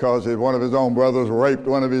brothers because one of his own brothers raped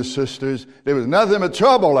one of his sisters. There was nothing but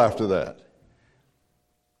trouble after that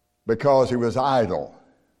because he was idle.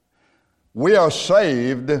 We are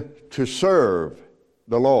saved to serve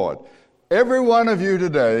the Lord. Every one of you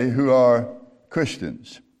today who are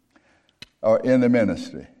Christians are in the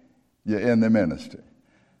ministry. You're in the ministry.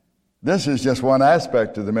 This is just one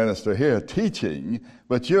aspect of the ministry here, teaching,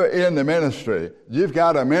 but you're in the ministry. You've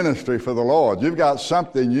got a ministry for the Lord. You've got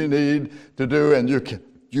something you need to do, and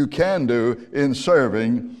you can do in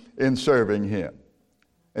serving Him.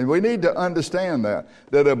 And we need to understand that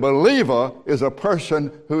a believer is a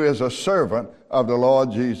person who is a servant of the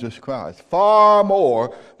Lord Jesus Christ, far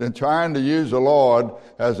more than trying to use the Lord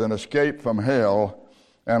as an escape from hell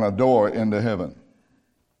and a door into heaven.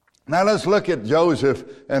 Now let's look at Joseph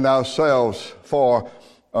and ourselves for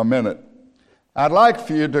a minute. I'd like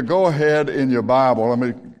for you to go ahead in your Bible. Let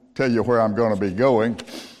me tell you where I'm going to be going,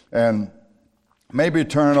 and maybe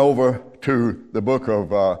turn over to the book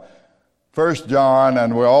of 1 John,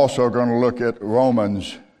 and we're also going to look at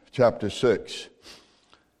Romans chapter 6.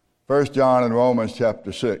 1 John and Romans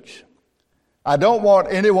chapter 6. I don't want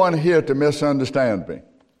anyone here to misunderstand me.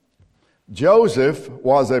 Joseph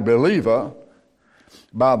was a believer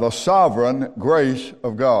by the sovereign grace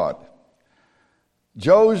of God.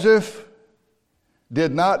 Joseph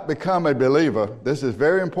did not become a believer. This is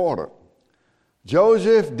very important.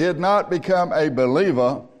 Joseph did not become a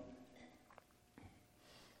believer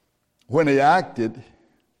when he acted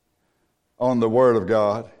on the Word of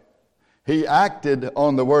God. He acted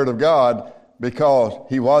on the Word of God because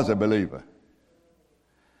he was a believer.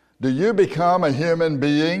 Do you become a human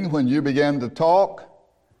being when you begin to talk?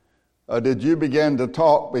 Or did you begin to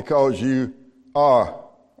talk because you are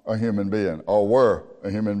a human being or were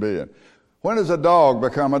a human being? When does a dog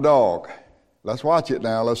become a dog? Let's watch it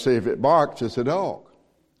now. Let's see if it barks. It's a dog.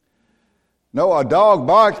 No, a dog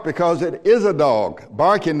barks because it is a dog.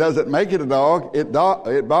 Barking doesn't make it a dog. It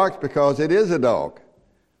barks because it is a dog.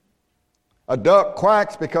 A duck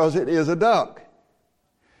quacks because it is a duck.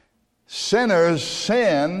 Sinners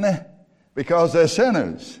sin because they're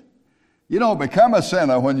sinners. You don't become a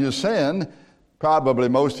sinner when you sin. Probably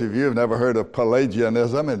most of you have never heard of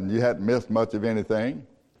Pelagianism, and you hadn't missed much of anything.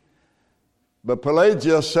 But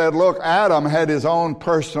Pelagius said, look, Adam had his own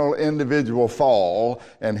personal individual fall,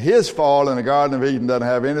 and his fall in the Garden of Eden doesn't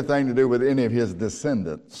have anything to do with any of his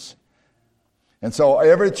descendants. And so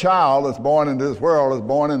every child that's born into this world is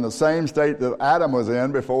born in the same state that Adam was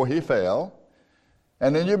in before he fell.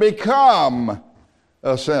 And then you become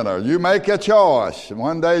a sinner. You make a choice.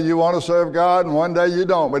 One day you want to serve God, and one day you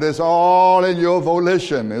don't. But it's all in your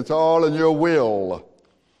volition. It's all in your will.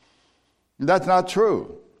 That's not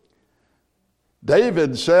true.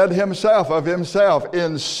 David said himself of himself,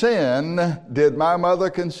 in sin did my mother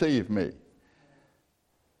conceive me.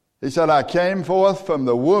 He said, I came forth from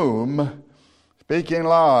the womb speaking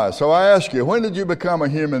lies. So I ask you, when did you become a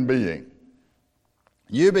human being?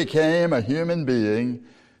 You became a human being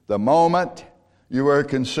the moment you were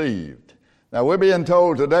conceived. Now, we're being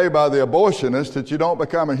told today by the abortionists that you don't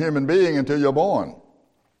become a human being until you're born.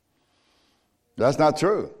 That's not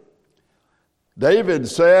true. David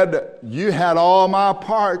said, you had all my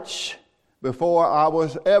parts before I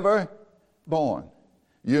was ever born.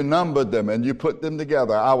 You numbered them and you put them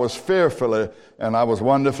together. I was fearfully and I was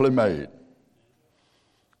wonderfully made.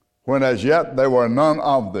 When as yet there were none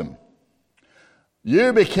of them.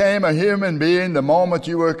 You became a human being the moment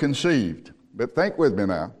you were conceived. But think with me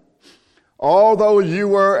now. Although you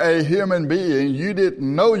were a human being, you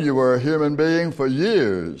didn't know you were a human being for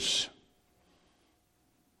years.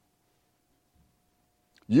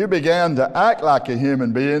 You began to act like a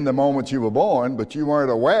human being the moment you were born, but you weren't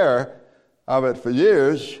aware of it for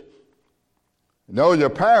years. No, your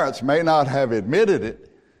parents may not have admitted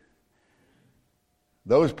it.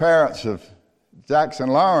 Those parents of Jackson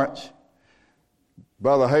Lawrence,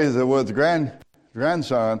 Brother Hazelwood's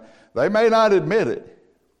grandson, they may not admit it.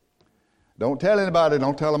 Don't tell anybody,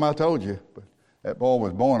 don't tell them I told you, but that boy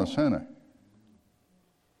was born a sinner.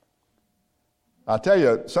 I tell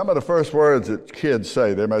you, some of the first words that kids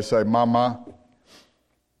say, they may say mama,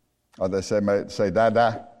 or they may say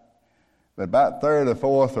dada. But about third or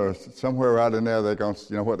fourth or somewhere right in there, they're going to,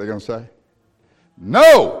 you know what they're going to say?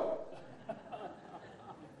 No!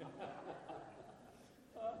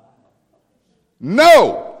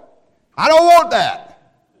 No! I don't want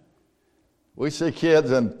that. We see kids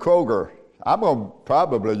in Kroger. I'm going to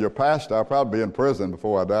probably, your pastor, I'll probably be in prison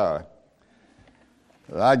before I die.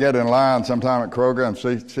 I get in line sometime at Kroger and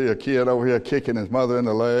see a kid over here kicking his mother in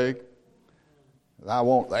the leg. I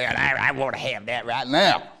want that. I want to have that right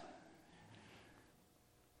now.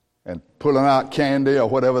 And pulling out candy or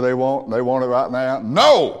whatever they want. They want it right now.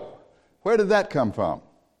 No! Where did that come from?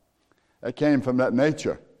 That came from that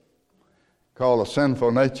nature called a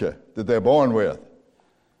sinful nature that they're born with.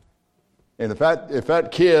 And if that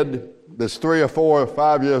kid that's 3 or 4 or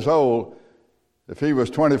 5 years old, if he was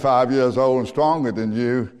 25 years old and stronger than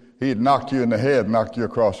you, he'd knock you in the head, knock you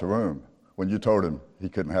across the room when you told him he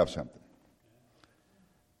couldn't have something.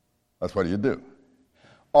 That's what he'd do.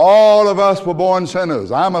 All of us were born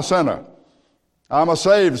sinners. I'm a sinner. I'm a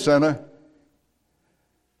saved sinner.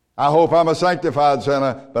 I hope I'm a sanctified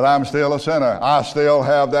sinner, but I'm still a sinner. I still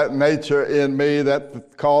have that nature in me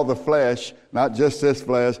that called the flesh, not just this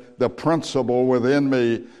flesh, the principle within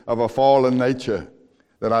me of a fallen nature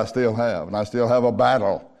that I still have. And I still have a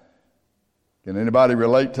battle. Can anybody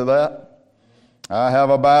relate to that? I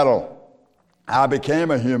have a battle. I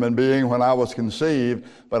became a human being when I was conceived,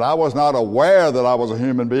 but I was not aware that I was a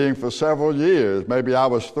human being for several years. Maybe I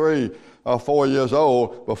was 3 or 4 years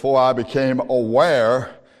old before I became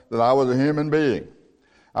aware that I was a human being.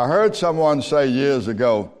 I heard someone say years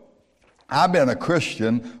ago, I've been a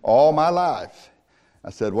Christian all my life. I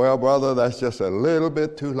said, well, brother, that's just a little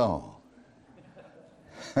bit too long.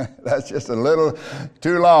 That's just a little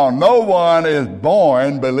too long. No one is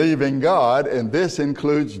born believing God, and this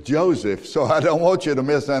includes Joseph. So I don't want you to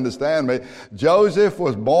misunderstand me. Joseph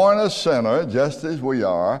was born a sinner, just as we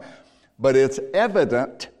are, but it's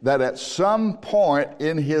evident that at some point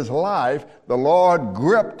in his life, the Lord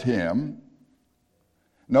gripped him.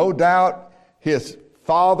 No doubt his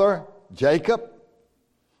father, Jacob,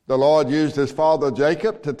 the Lord used his father,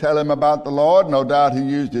 Jacob, to tell him about the Lord. No doubt he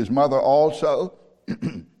used his mother also.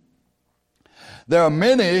 There are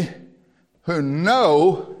many who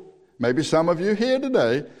know, maybe some of you here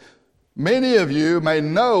today, many of you may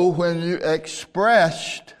know when you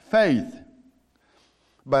expressed faith.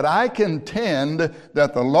 But I contend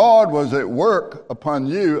that the Lord was at work upon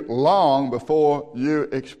you long before you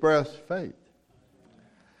expressed faith.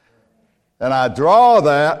 And I draw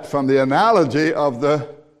that from the analogy of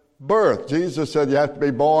the birth. Jesus said you have to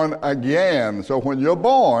be born again. So when you're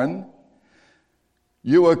born,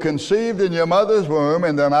 you were conceived in your mother's womb,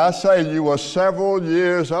 and then I say you were several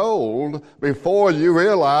years old before you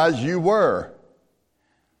realized you were.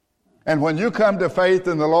 And when you come to faith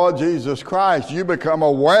in the Lord Jesus Christ, you become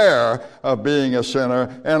aware of being a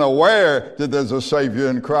sinner and aware that there's a Savior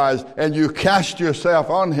in Christ, and you cast yourself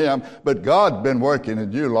on Him. But God's been working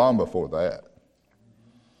in you long before that.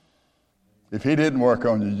 If He didn't work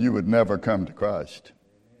on you, you would never come to Christ.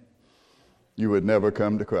 You would never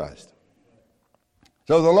come to Christ.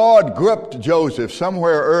 So the Lord gripped Joseph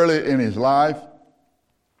somewhere early in his life.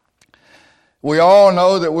 We all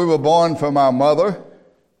know that we were born from our mother.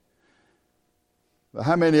 But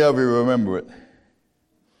how many of you remember it?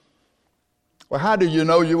 Well, how do you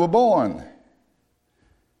know you were born?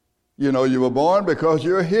 You know you were born because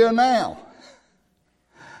you're here now.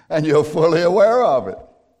 And you're fully aware of it.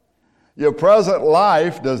 Your present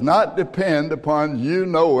life does not depend upon you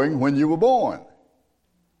knowing when you were born.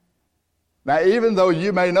 Now, even though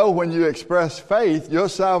you may know when you express faith, your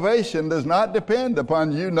salvation does not depend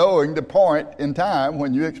upon you knowing the point in time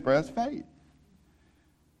when you express faith.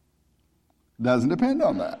 It doesn't depend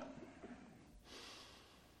on that.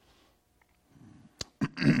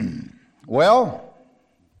 Well,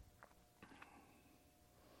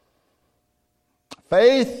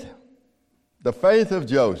 faith, the faith of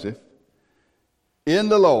Joseph, in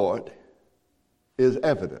the Lord is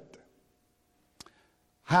evident.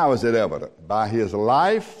 How is it evident? By his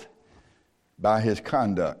life, by his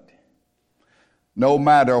conduct. No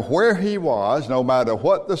matter where he was, no matter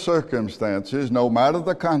what the circumstances, no matter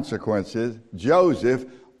the consequences, Joseph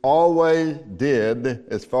always did,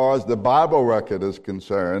 as far as the Bible record is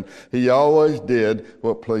concerned, he always did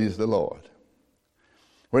what pleased the Lord.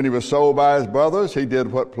 When he was sold by his brothers, he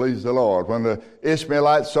did what pleased the Lord. When the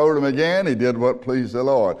Ishmaelites sold him again, he did what pleased the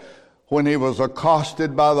Lord. When he was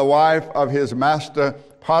accosted by the wife of his master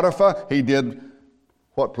Potiphar, he did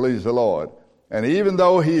what pleased the Lord. And even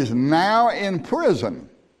though he's now in prison,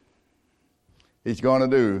 he's going to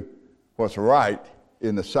do what's right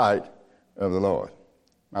in the sight of the Lord.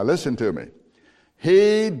 Now listen to me.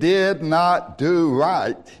 He did not do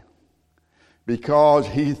right because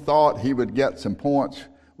he thought he would get some points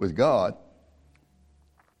with God.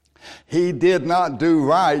 He did not do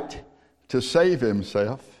right to save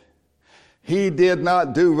himself. He did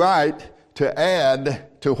not do right to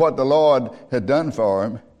add to what the Lord had done for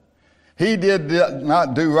him. He did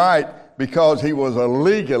not do right because he was a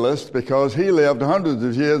legalist, because he lived hundreds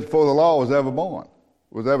of years before the law was ever born,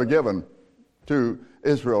 was ever given to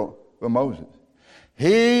Israel from Moses.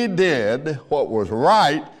 He did what was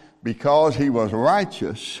right because he was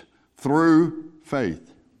righteous through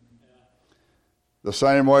faith. The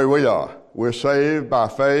same way we are. We're saved by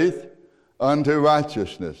faith unto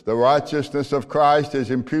righteousness. The righteousness of Christ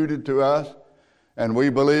is imputed to us, and we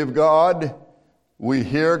believe God, we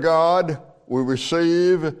hear God, we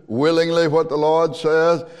receive willingly what the Lord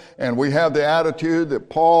says, and we have the attitude that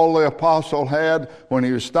Paul the apostle had when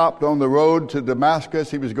he was stopped on the road to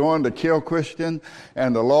Damascus. He was going to kill Christians,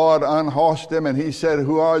 and the Lord unhorsed him, and he said,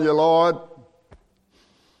 "Who are you, Lord?"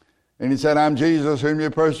 And he said, "I'm Jesus whom you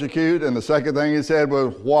persecute." And the second thing he said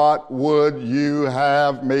was, "What would you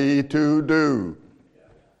have me to do?"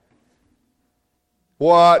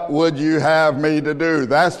 What would you have me to do?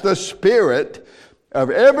 That's the spirit of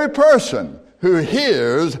every person who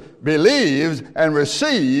hears, believes, and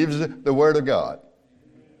receives the Word of God.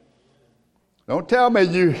 Don't tell me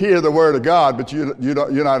you hear the Word of God, but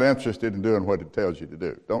you're not interested in doing what it tells you to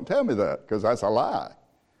do. Don't tell me that, because that's a lie.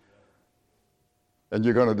 And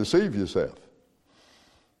you're going to deceive yourself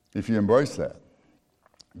if you embrace that.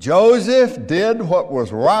 Joseph did what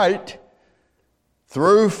was right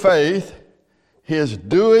through faith. His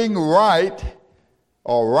doing right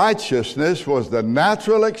or righteousness was the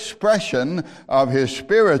natural expression of his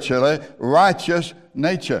spiritually righteous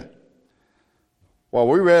nature. Well,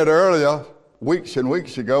 we read earlier, weeks and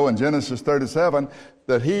weeks ago in Genesis 37,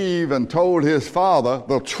 that he even told his father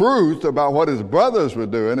the truth about what his brothers were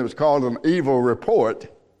doing. It was called an evil report.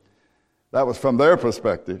 That was from their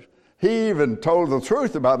perspective. He even told the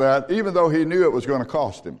truth about that, even though he knew it was going to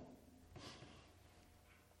cost him.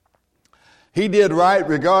 He did right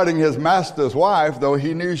regarding his master's wife, though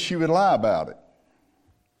he knew she would lie about it.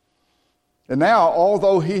 And now,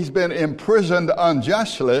 although he's been imprisoned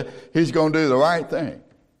unjustly, he's going to do the right thing.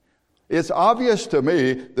 It's obvious to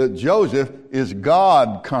me that Joseph is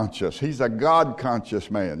God-conscious. He's a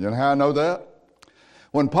God-conscious man. You know how I know that?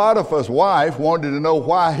 When Potiphar's wife wanted to know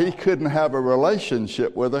why he couldn't have a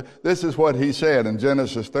relationship with her, this is what he said in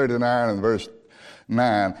Genesis 39 and verse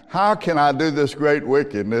 9. "How can I do this great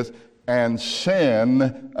wickedness and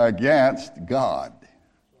sin against God?"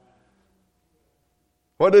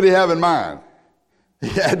 What did he have in mind? He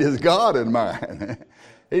had his God in mind.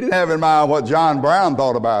 He didn't have in mind what John Brown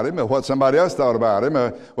thought about him or what somebody else thought about him.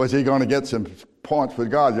 Or was he going to get some points with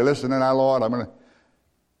God? You listening now, Lord?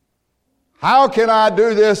 How can I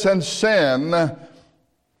do this and sin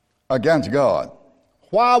against God?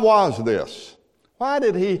 Why was this? Why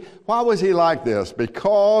was he like this?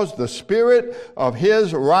 Because the Spirit of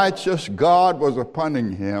his righteous God was upon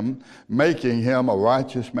him, making him a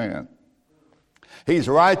righteous man. He's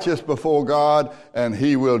righteous before God, and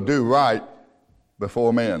he will do right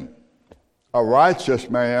before men. A righteous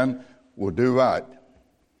man will do right.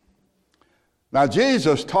 Now,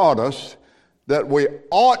 Jesus taught us that we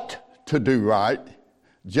ought to do right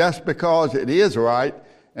just because it is right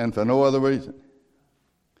and for no other reason.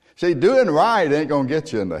 See, doing right ain't going to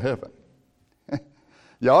get you into heaven.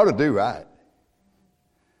 You ought to do right.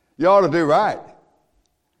 You ought to do right.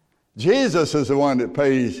 Jesus is the one that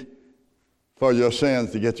pays for your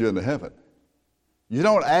sins to get you into heaven. You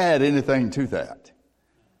don't add anything to that.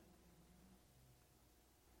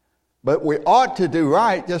 But we ought to do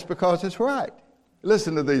right just because it's right.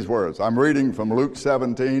 Listen to these words. I'm reading from Luke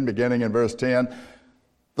 17, beginning in verse 10.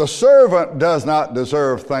 "The servant does not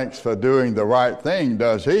deserve thanks for doing the right thing,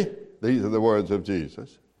 does he?" These are the words of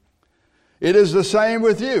Jesus. It is the same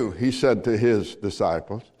with you, he said to his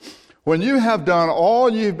disciples. When you have done all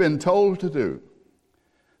you've been told to do,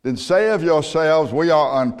 then say of yourselves, we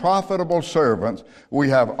are unprofitable servants. We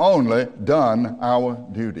have only done our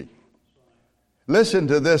duty. Listen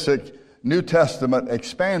to this New Testament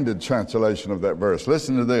expanded translation of that verse.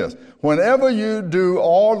 Listen to this. Whenever you do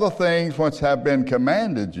all the things which have been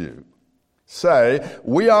commanded you, say,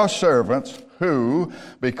 we are servants who,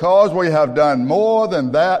 because we have done more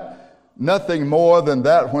than that, nothing more than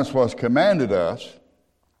that which was commanded us,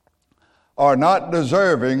 are not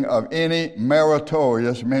deserving of any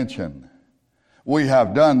meritorious mention. We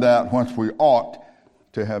have done that which we ought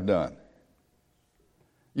to have done.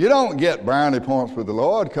 You don't get brownie points with the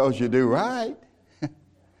Lord because you do right.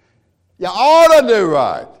 You ought to do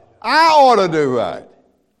right. I ought to do right.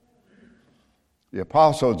 The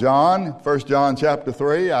Apostle John, 1 John chapter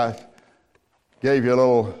 3, I gave you a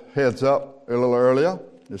little heads up a little earlier.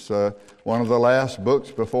 It's one of the last books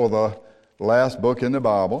before the last book in the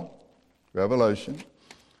Bible, Revelation.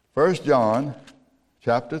 1 John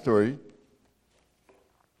chapter 3,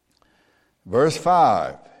 verse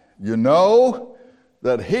 5. You know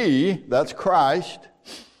that he, that's Christ,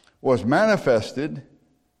 was manifested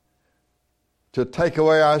to take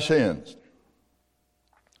away our sins.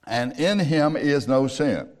 And in him is no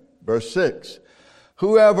sin. Verse 6.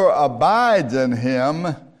 Whoever abides in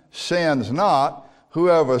him sins not.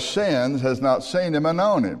 Whoever sins has not seen him and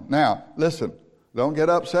known him. Now, listen, don't get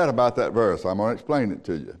upset about that verse. I'm going to explain it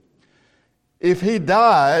to you. If he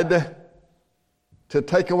died to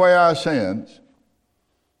take away our sins,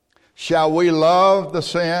 shall we love the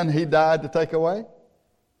sin he died to take away?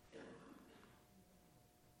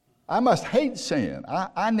 I must hate sin.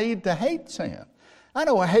 I need to hate sin. I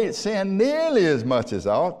don't hate sin nearly as much as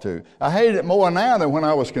I ought to. I hate it more now than when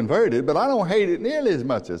I was converted, but I don't hate it nearly as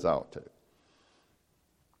much as I ought to.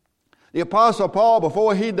 The Apostle Paul,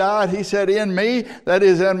 before he died, he said, in me, that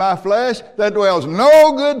is in my flesh, there dwells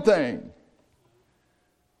no good thing.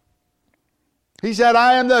 He said,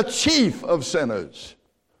 I am the chief of sinners.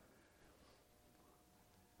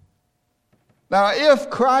 Now, if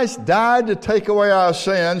Christ died to take away our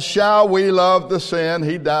sins, shall we love the sin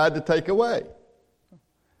he died to take away?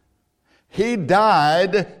 He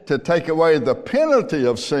died to take away the penalty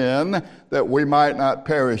of sin that we might not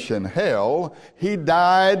perish in hell. He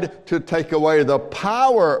died to take away the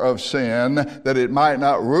power of sin that it might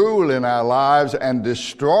not rule in our lives and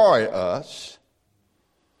destroy us.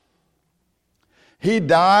 He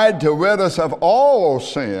died to rid us of all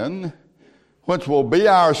sin, which will be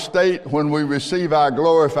our state when we receive our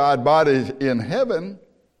glorified bodies in heaven.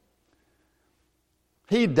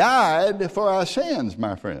 He died for our sins,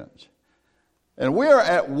 my friends. And we're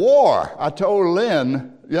at war. I told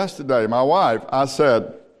Lynn yesterday, my wife, I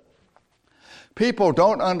said, people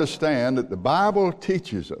don't understand that the Bible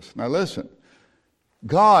teaches us. Now listen,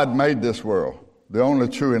 God made this world, the only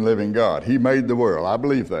true and living God. He made the world. I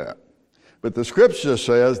believe that. But the Scripture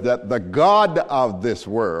says that the God of this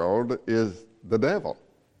world is the devil.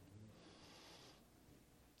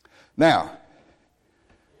 Now,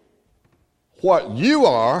 what you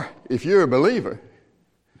are, if you're a believer,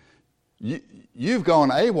 you've gone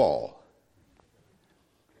AWOL.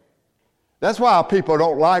 That's why people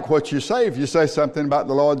don't like what you say if you say something about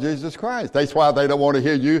the Lord Jesus Christ. That's why they don't want to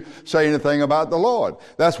hear you say anything about the Lord.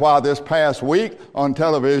 That's why this past week on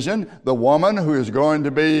television, the woman who is going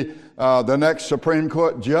to be the next Supreme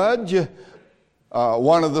Court judge,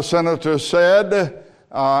 one of the senators said,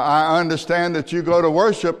 I understand that you go to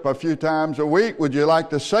worship a few times a week. Would you like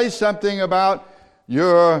to say something about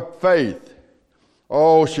your faith?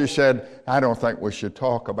 Oh, she said, I don't think we should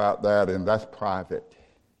talk about that, and that's private.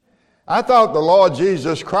 I thought the Lord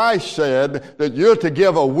Jesus Christ said that you're to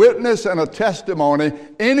give a witness and a testimony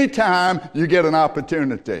anytime you get an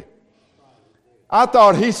opportunity. I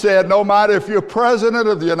thought he said no matter if you're president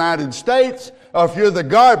of the United States or if you're the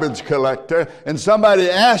garbage collector and somebody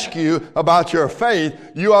asks you about your faith,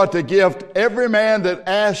 you ought to give every man that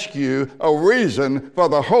asks you a reason for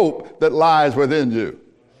the hope that lies within you.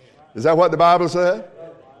 Is that what the Bible said?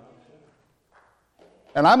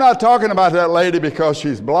 And I'm not talking about that lady because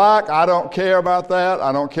she's black. I don't care about that.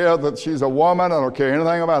 I don't care that she's a woman. I don't care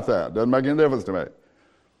anything about that. Doesn't make any difference to me.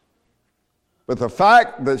 But the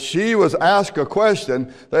fact that she was asked a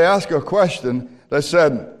question, they asked her a question, they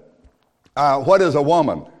said, what is a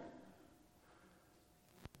woman?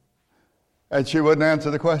 And she wouldn't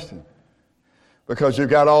answer the question. Because you've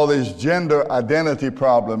got all these gender identity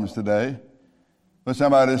problems today. When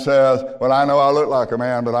somebody says, well, I know I look like a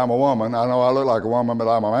man, but I'm a woman. I know I look like a woman, but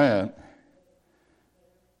I'm a man.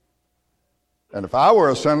 And if I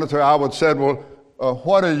were a senator, I would say, well,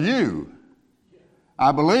 what are you?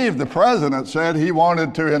 I believe the president said he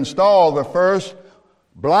wanted to install the first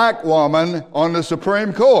black woman on the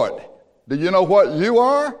Supreme Court. Do you know what you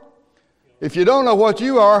are? If you don't know what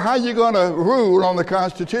you are, how are you going to rule on the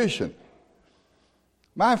Constitution?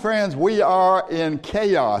 My friends, we are in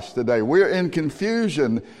chaos today. We're in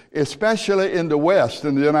confusion, especially in the West,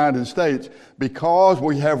 in the United States, because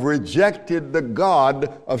we have rejected the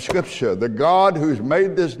God of Scripture, the God who's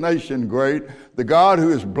made this nation great, the God who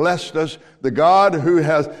has blessed us, the God who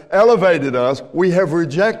has elevated us. We have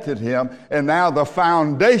rejected Him, and now the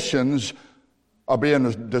foundations are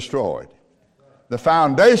being destroyed. The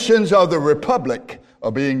foundations of the republic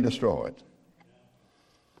are being destroyed.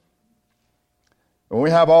 When we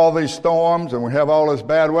have all these storms and we have all this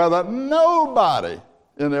bad weather, nobody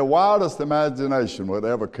in their wildest imagination would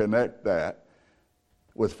ever connect that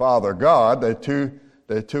with Father God.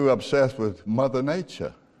 They're too obsessed with Mother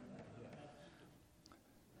Nature.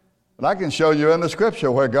 And I can show you in the Scripture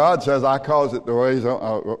where God says, I cause it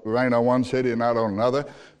to rain on one city and not on another.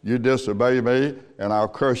 You disobey me, and I'll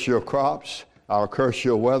curse your crops. I'll curse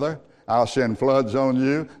your weather. I'll send floods on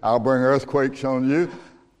you. I'll bring earthquakes on you.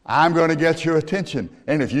 I'm going to get your attention.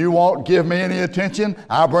 And if you won't give me any attention,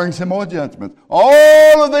 I'll bring some more judgment.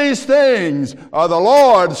 All of these things are the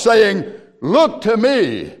Lord saying, look to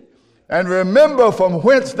me and remember from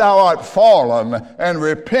whence thou art fallen and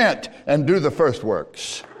repent and do the first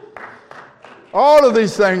works. All of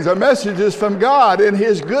these things are messages from God in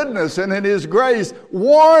His goodness and in His grace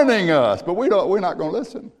warning us. But we're not going to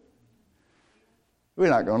listen. We're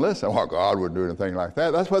not going to listen. Well, God wouldn't do anything like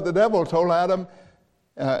that. That's what the devil told Adam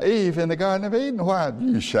Eve in the Garden of Eden. Why,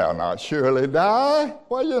 you shall not surely die.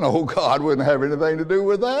 Well, you know, God wouldn't have anything to do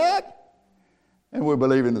with that. And we're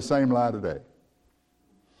believing the same lie today.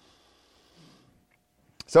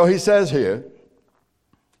 So he says here,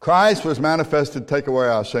 Christ was manifested to take away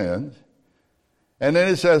our sins. And then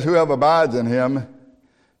he says, whoever abides in Him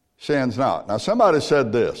sins not. Now somebody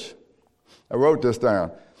said this. I wrote this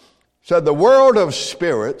down. Said the world of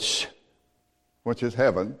spirits, which is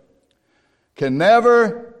heaven, can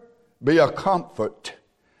never be a comfort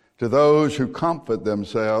to those who comfort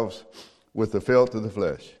themselves with the filth of the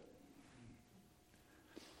flesh.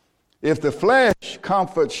 If the flesh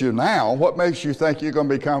comforts you now, what makes you think you're going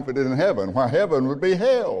to be comforted in heaven? Why, heaven would be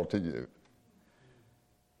hell to you.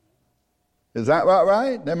 Is that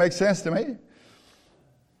right? That makes sense to me.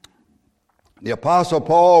 The Apostle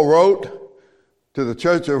Paul wrote to the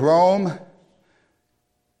church of Rome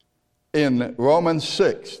in Romans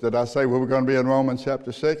 6. Did I say we were going to be in Romans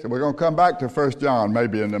chapter 6? And we're going to come back to 1 John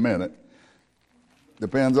maybe in a minute.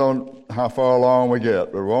 Depends on how far along we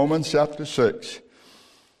get. But Romans chapter 6.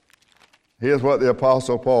 Here's what the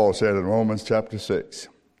Apostle Paul said in Romans chapter 6.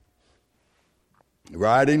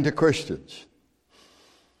 Writing to Christians.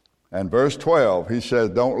 And verse 12, he says,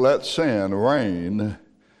 don't let sin reign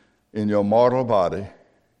in your mortal body,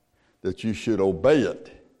 that you should obey it.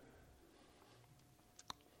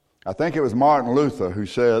 I think it was Martin Luther who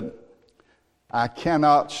said, I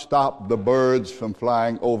cannot stop the birds from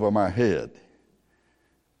flying over my head,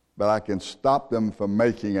 but I can stop them from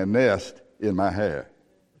making a nest in my hair.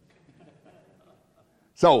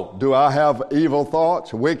 So, do I have evil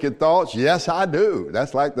thoughts, wicked thoughts? Yes, I do.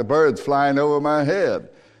 That's like the birds flying over my head.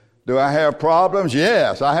 Do I have problems?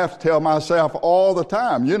 Yes. I have to tell myself all the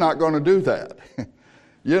time, you're not going to do that.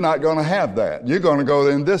 You're not going to have that. You're going to go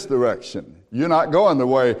in this direction. You're not going the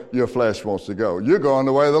way your flesh wants to go. You're going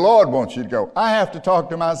the way the Lord wants you to go. I have to talk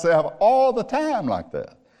to myself all the time like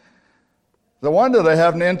that. No wonder they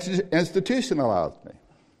haven't institutionalized me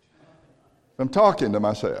from talking to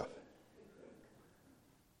myself.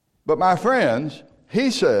 But my friends,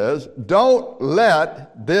 he says, don't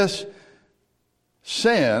let this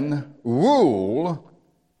sin rule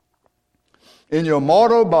in your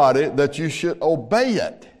mortal body that you should obey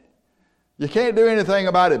it. You can't do anything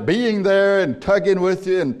about it being there and tugging with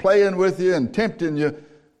you and playing with you and tempting you,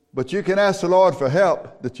 but you can ask the Lord for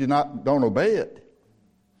help that you don't obey it.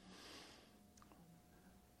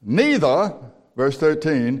 Neither, verse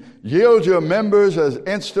 13, yield your members as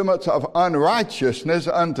instruments of unrighteousness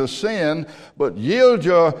unto sin, but yield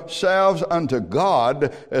yourselves unto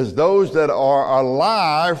God as those that are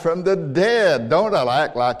alive from the dead. Don't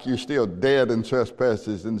act like you're still dead in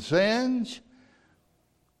trespasses and sins.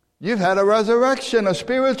 You've had a resurrection, a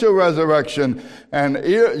spiritual resurrection, and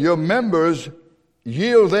your members,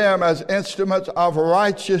 yield them as instruments of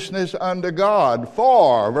righteousness unto God.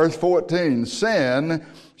 For, verse 14, sin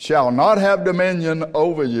shall not have dominion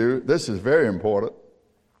over you. This is very important.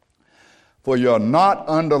 For you're not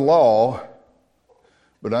under law,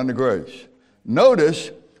 but under grace.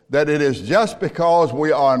 Notice that it is just because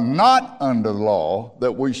we are not under the law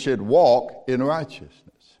that we should walk in righteousness.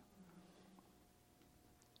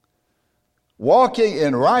 Walking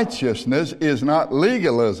in righteousness is not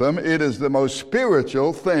legalism. It is the most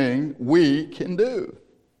spiritual thing we can do.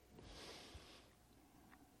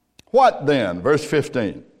 What then? Verse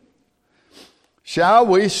 15. Shall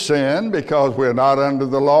we sin because we're not under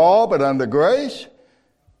the law but under grace?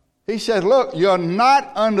 He said, look, you're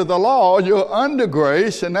not under the law, you're under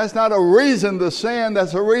grace, and that's not a reason to sin,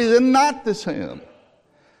 that's a reason not to sin.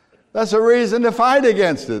 That's a reason to fight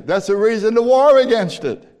against it. That's a reason to war against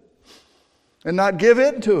it and not give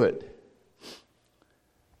in to it.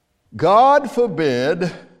 God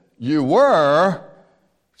forbid you were,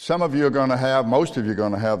 some of you are going to have, most of you are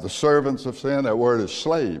going to have the servants of sin. That word is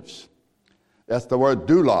slaves. That's the word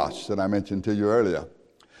doulos that I mentioned to you earlier.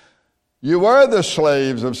 You were the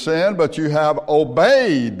slaves of sin, but you have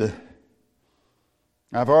obeyed.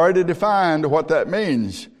 I've already defined what that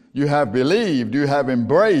means. You have believed, you have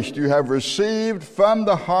embraced, you have received from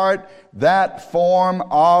the heart that form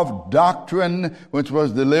of doctrine which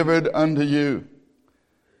was delivered unto you,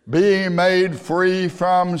 being made free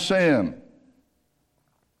from sin.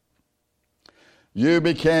 You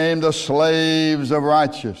became the slaves of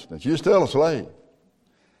righteousness. You're still a slave,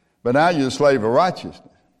 but now you're a slave of righteousness.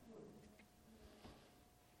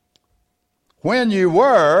 When you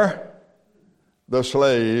were the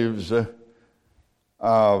slaves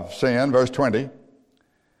of sin, verse 20,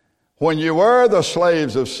 when you were the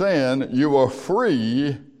slaves of sin, you were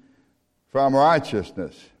free from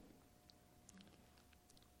righteousness.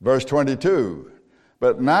 Verse 22,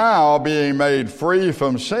 but now being made free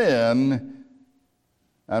from sin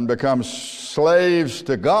and become slaves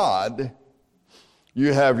to God,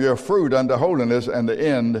 you have your fruit unto holiness and the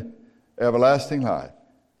end everlasting life.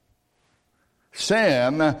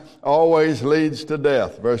 Sin always leads to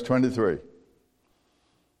death, verse 23.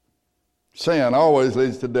 Sin always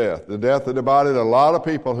leads to death. The death of the body, there are a lot of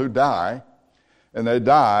people who die, and they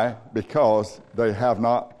die because they have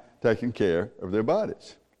not taken care of their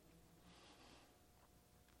bodies.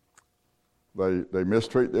 They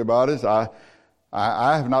mistreat their bodies. I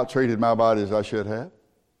have not treated my body as I should have.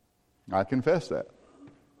 I confess that.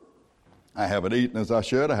 I haven't eaten as I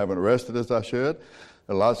should. I haven't rested as I should.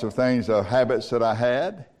 There are lots of things, habits that I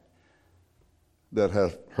had that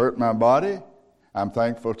have hurt my body. I'm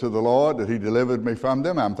thankful to the Lord that He delivered me from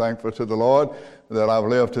them. I'm thankful to the Lord that I've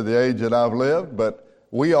lived to the age that I've lived. But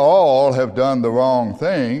we all have done the wrong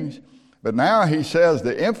things. But now He says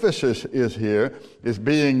the emphasis is here, is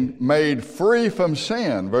being made free from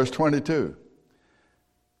sin, verse 22.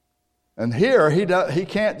 And here he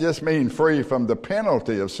can't just mean free from the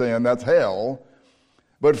penalty of sin, that's hell,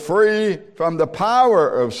 but free from the power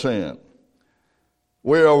of sin.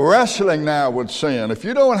 We are wrestling now with sin. If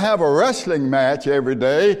you don't have a wrestling match every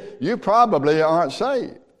day, you probably aren't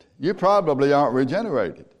saved. You probably aren't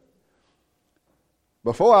regenerated.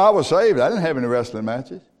 Before I was saved, I didn't have any wrestling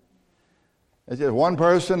matches. It's just one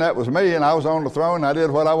person, that was me, and I was on the throne, and I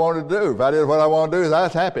did what I wanted to do. If I did what I wanted to do, I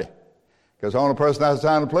was happy, because the only person I was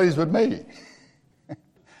trying to please was me.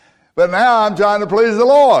 But now I'm trying to please the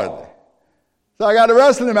Lord. So I got a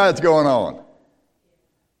wrestling match going on.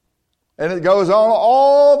 And it goes on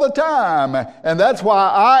all the time. And that's why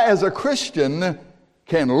I, as a Christian,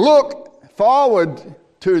 can look forward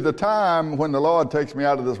to the time when the Lord takes me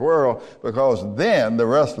out of this world, because then the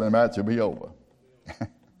wrestling match will be over.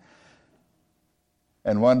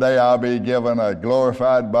 And one day I'll be given a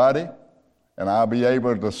glorified body, and I'll be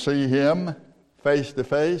able to see Him face to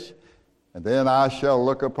face, and then I shall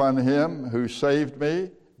look upon Him who saved me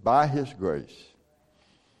by His grace.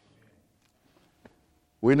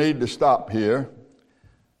 We need to stop here.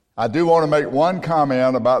 I do want to make one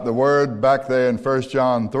comment about the word back there in 1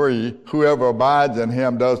 John 3, whoever abides in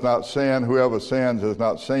Him does not sin, whoever sins has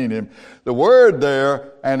not seen Him. The word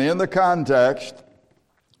there, and in the context,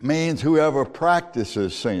 means whoever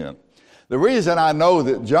practices sin. The reason I know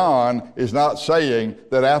that John is not saying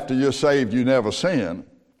that after you're saved you never sin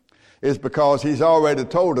is because he's already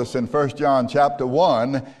told us in 1 John chapter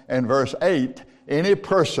 1 and verse 8, any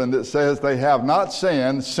person that says they have not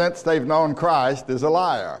sinned since they've known Christ is a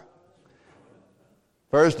liar.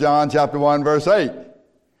 1 John chapter 1 verse 8.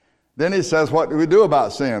 Then he says, what do we do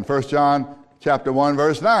about sin? 1 John chapter 1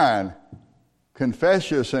 verse 9. Confess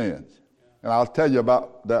your sins. And I'll tell you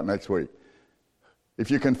about that next week. If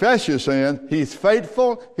you confess your sin, He's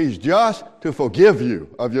faithful, He's just to forgive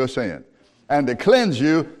you of your sin and to cleanse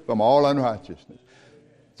you from all unrighteousness.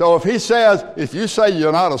 So if He says, if you say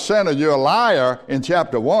you're not a sinner, you're a liar in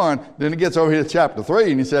chapter 1, then He gets over here to chapter 3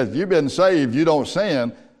 and He says, if you've been saved, you don't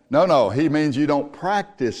sin, No, he means you don't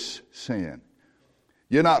practice sin.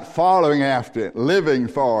 You're not following after it, living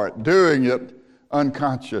for it, doing it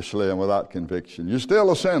unconsciously and without conviction. You're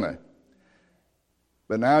still a sinner.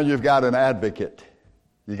 But now you've got an advocate.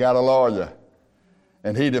 You got a lawyer.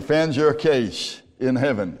 And he defends your case in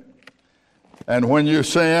heaven. And when you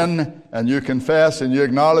sin and you confess and you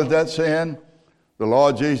acknowledge that sin, the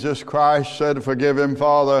Lord Jesus Christ said, "Forgive him,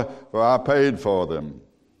 Father, for I paid for them."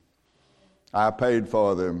 I paid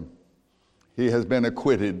for them. He has been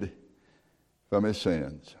acquitted from his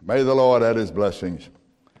sins. May the Lord add his blessings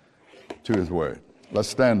to his word. Let's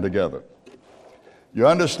stand together. You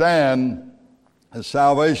understand that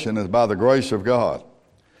salvation is by the grace of God.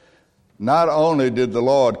 Not only did the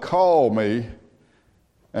Lord call me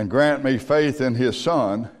and grant me faith in his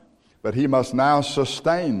Son, but he must now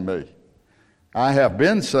sustain me. I have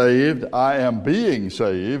been saved, I am being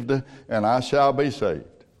saved, and I shall be saved.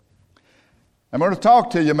 I'm going to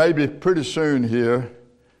talk to you maybe pretty soon here,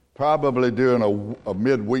 probably during a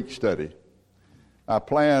midweek study. I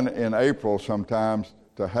plan in April sometimes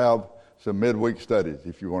to have some midweek studies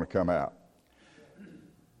if you want to come out.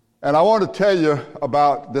 And I want to tell you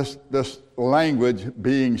about this language,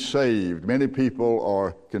 being saved. Many people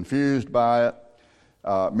are confused by it.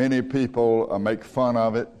 Many people make fun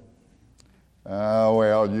of it.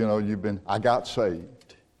 I got saved.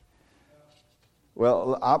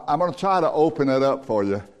 Well, I'm going to try to open it up for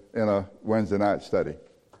you in a Wednesday night study.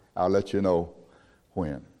 I'll let you know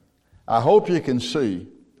when. I hope you can see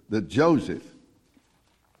that Joseph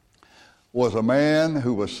was a man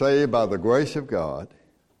who was saved by the grace of God,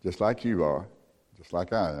 just like you are, just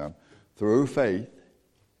like I am, through faith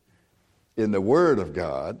in the Word of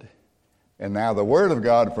God. And now the Word of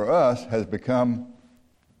God for us has become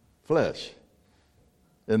flesh.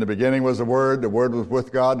 In the beginning was the Word was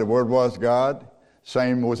with God, the Word was God.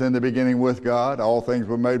 Same was in the beginning with God. All things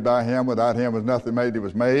were made by him. Without him was nothing made that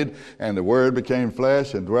was made. And the Word became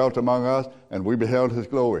flesh and dwelt among us, and we beheld his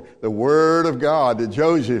glory. The Word of God that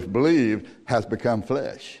Joseph believed has become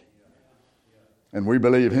flesh. And we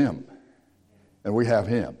believe him. And we have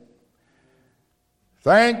him.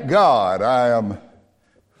 Thank God I am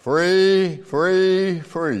free, free,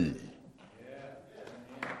 free.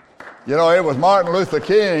 You know, it was Martin Luther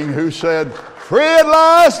King who said, free at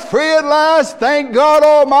last, thank God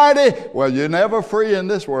Almighty. Well, you're never free in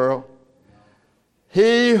this world.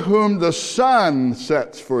 He whom the Son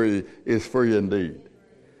sets free is free indeed.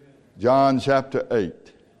 John chapter 8.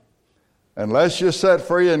 Unless you're set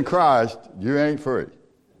free in Christ, you ain't free.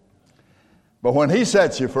 But when he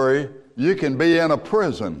sets you free, you can be in a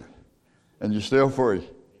prison and you're still free.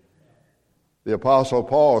 The Apostle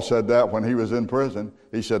Paul said that when he was in prison.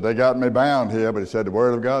 He said, they got me bound here, but he said, the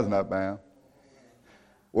Word of God's not bound.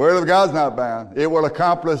 Word of God's not bound. It will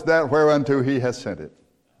accomplish that whereunto he has sent it.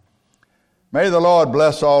 May the Lord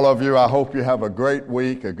bless all of you. I hope you have a great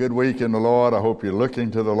week, a good week in the Lord. I hope you're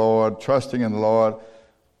looking to the Lord, trusting in the Lord.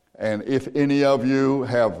 And if any of you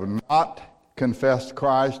have not confessed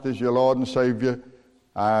Christ as your Lord and Savior,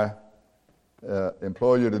 I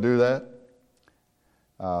implore you to do that.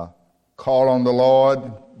 Call on the Lord,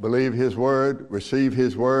 believe his word, receive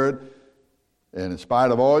his word, and in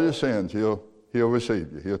spite of all your sins, he'll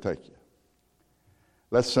receive you. He'll take you.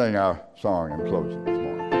 Let's sing our song in closing this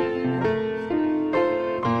morning.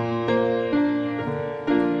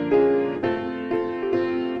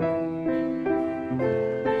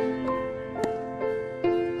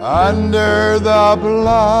 Under the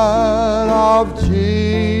blood of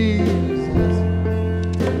Jesus,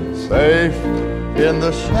 safe in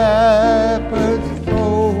the shepherd's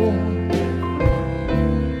fold,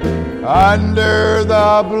 under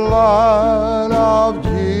the blood of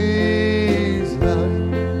Jesus,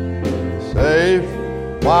 safe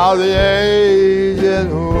while the ages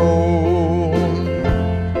roll,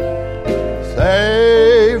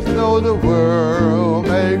 safe though the world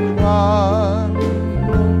may crumble,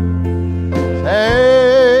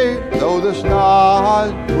 safe though the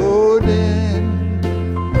stars go dim,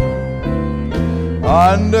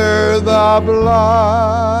 under the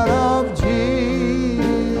blood of Jesus,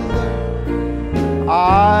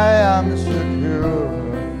 I am secure.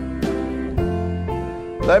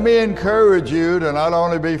 Let me encourage you to not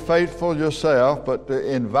only be faithful yourself, but to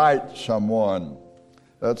invite someone.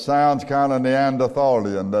 That sounds kind of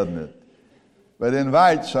Neanderthalian, doesn't it? But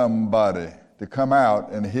invite somebody to come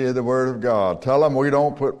out and hear the Word of God. Tell them we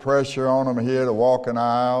don't put pressure on them here to walk an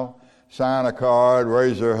aisle, sign a card,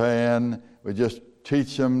 raise their hand. We just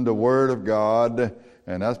teach them the Word of God,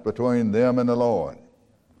 and that's between them and the Lord.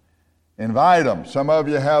 Invite them. Some of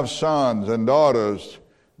you have sons and daughters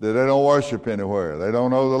that they don't worship anywhere. They don't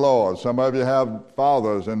know the Lord. Some of you have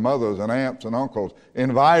fathers and mothers and aunts and uncles.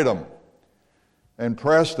 Invite them and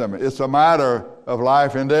press them. It's a matter of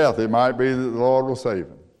life and death. It might be that the Lord will save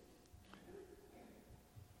them.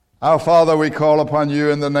 Our Father, we call upon you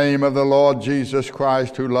in the name of the Lord Jesus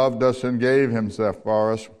Christ, who loved us and gave himself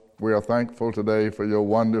for us. We are thankful today for your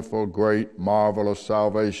wonderful, great, marvelous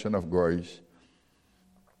salvation of grace.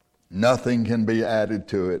 Nothing can be added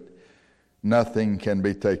to it. Nothing can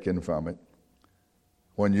be taken from it.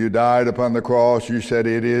 When you died upon the cross, you said,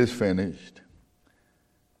 "It is finished."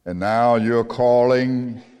 And now you're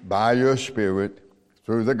calling by your Spirit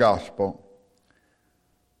through the gospel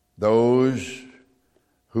those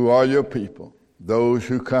who are your people, those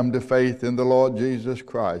who come to faith in the Lord Jesus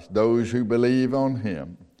Christ, those who believe on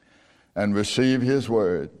him and receive his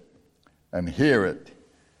word and hear it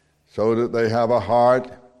so that they have a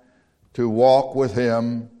heart to walk with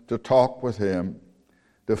him, to talk with him,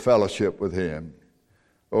 to fellowship with him.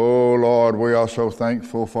 Oh, Lord, we are so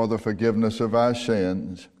thankful for the forgiveness of our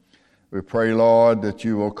sins. We pray, Lord, that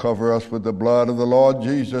you will cover us with the blood of the Lord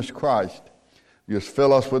Jesus Christ. Just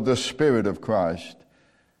fill us with the Spirit of Christ,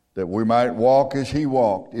 that we might walk as he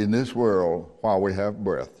walked in this world while we have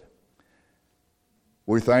breath.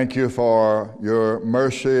 We thank you for your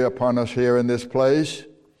mercy upon us here in this place.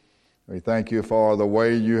 We thank you for the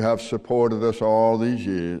way you have supported us all these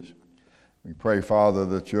years. We pray, Father,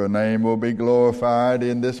 that your name will be glorified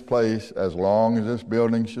in this place as long as this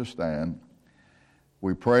building shall stand.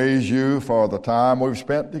 We praise you for the time we've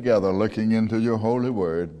spent together looking into your holy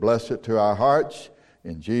word. Bless it to our hearts.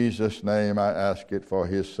 In Jesus' name I ask it for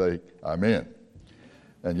his sake. Amen.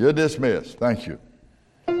 And you're dismissed. Thank you.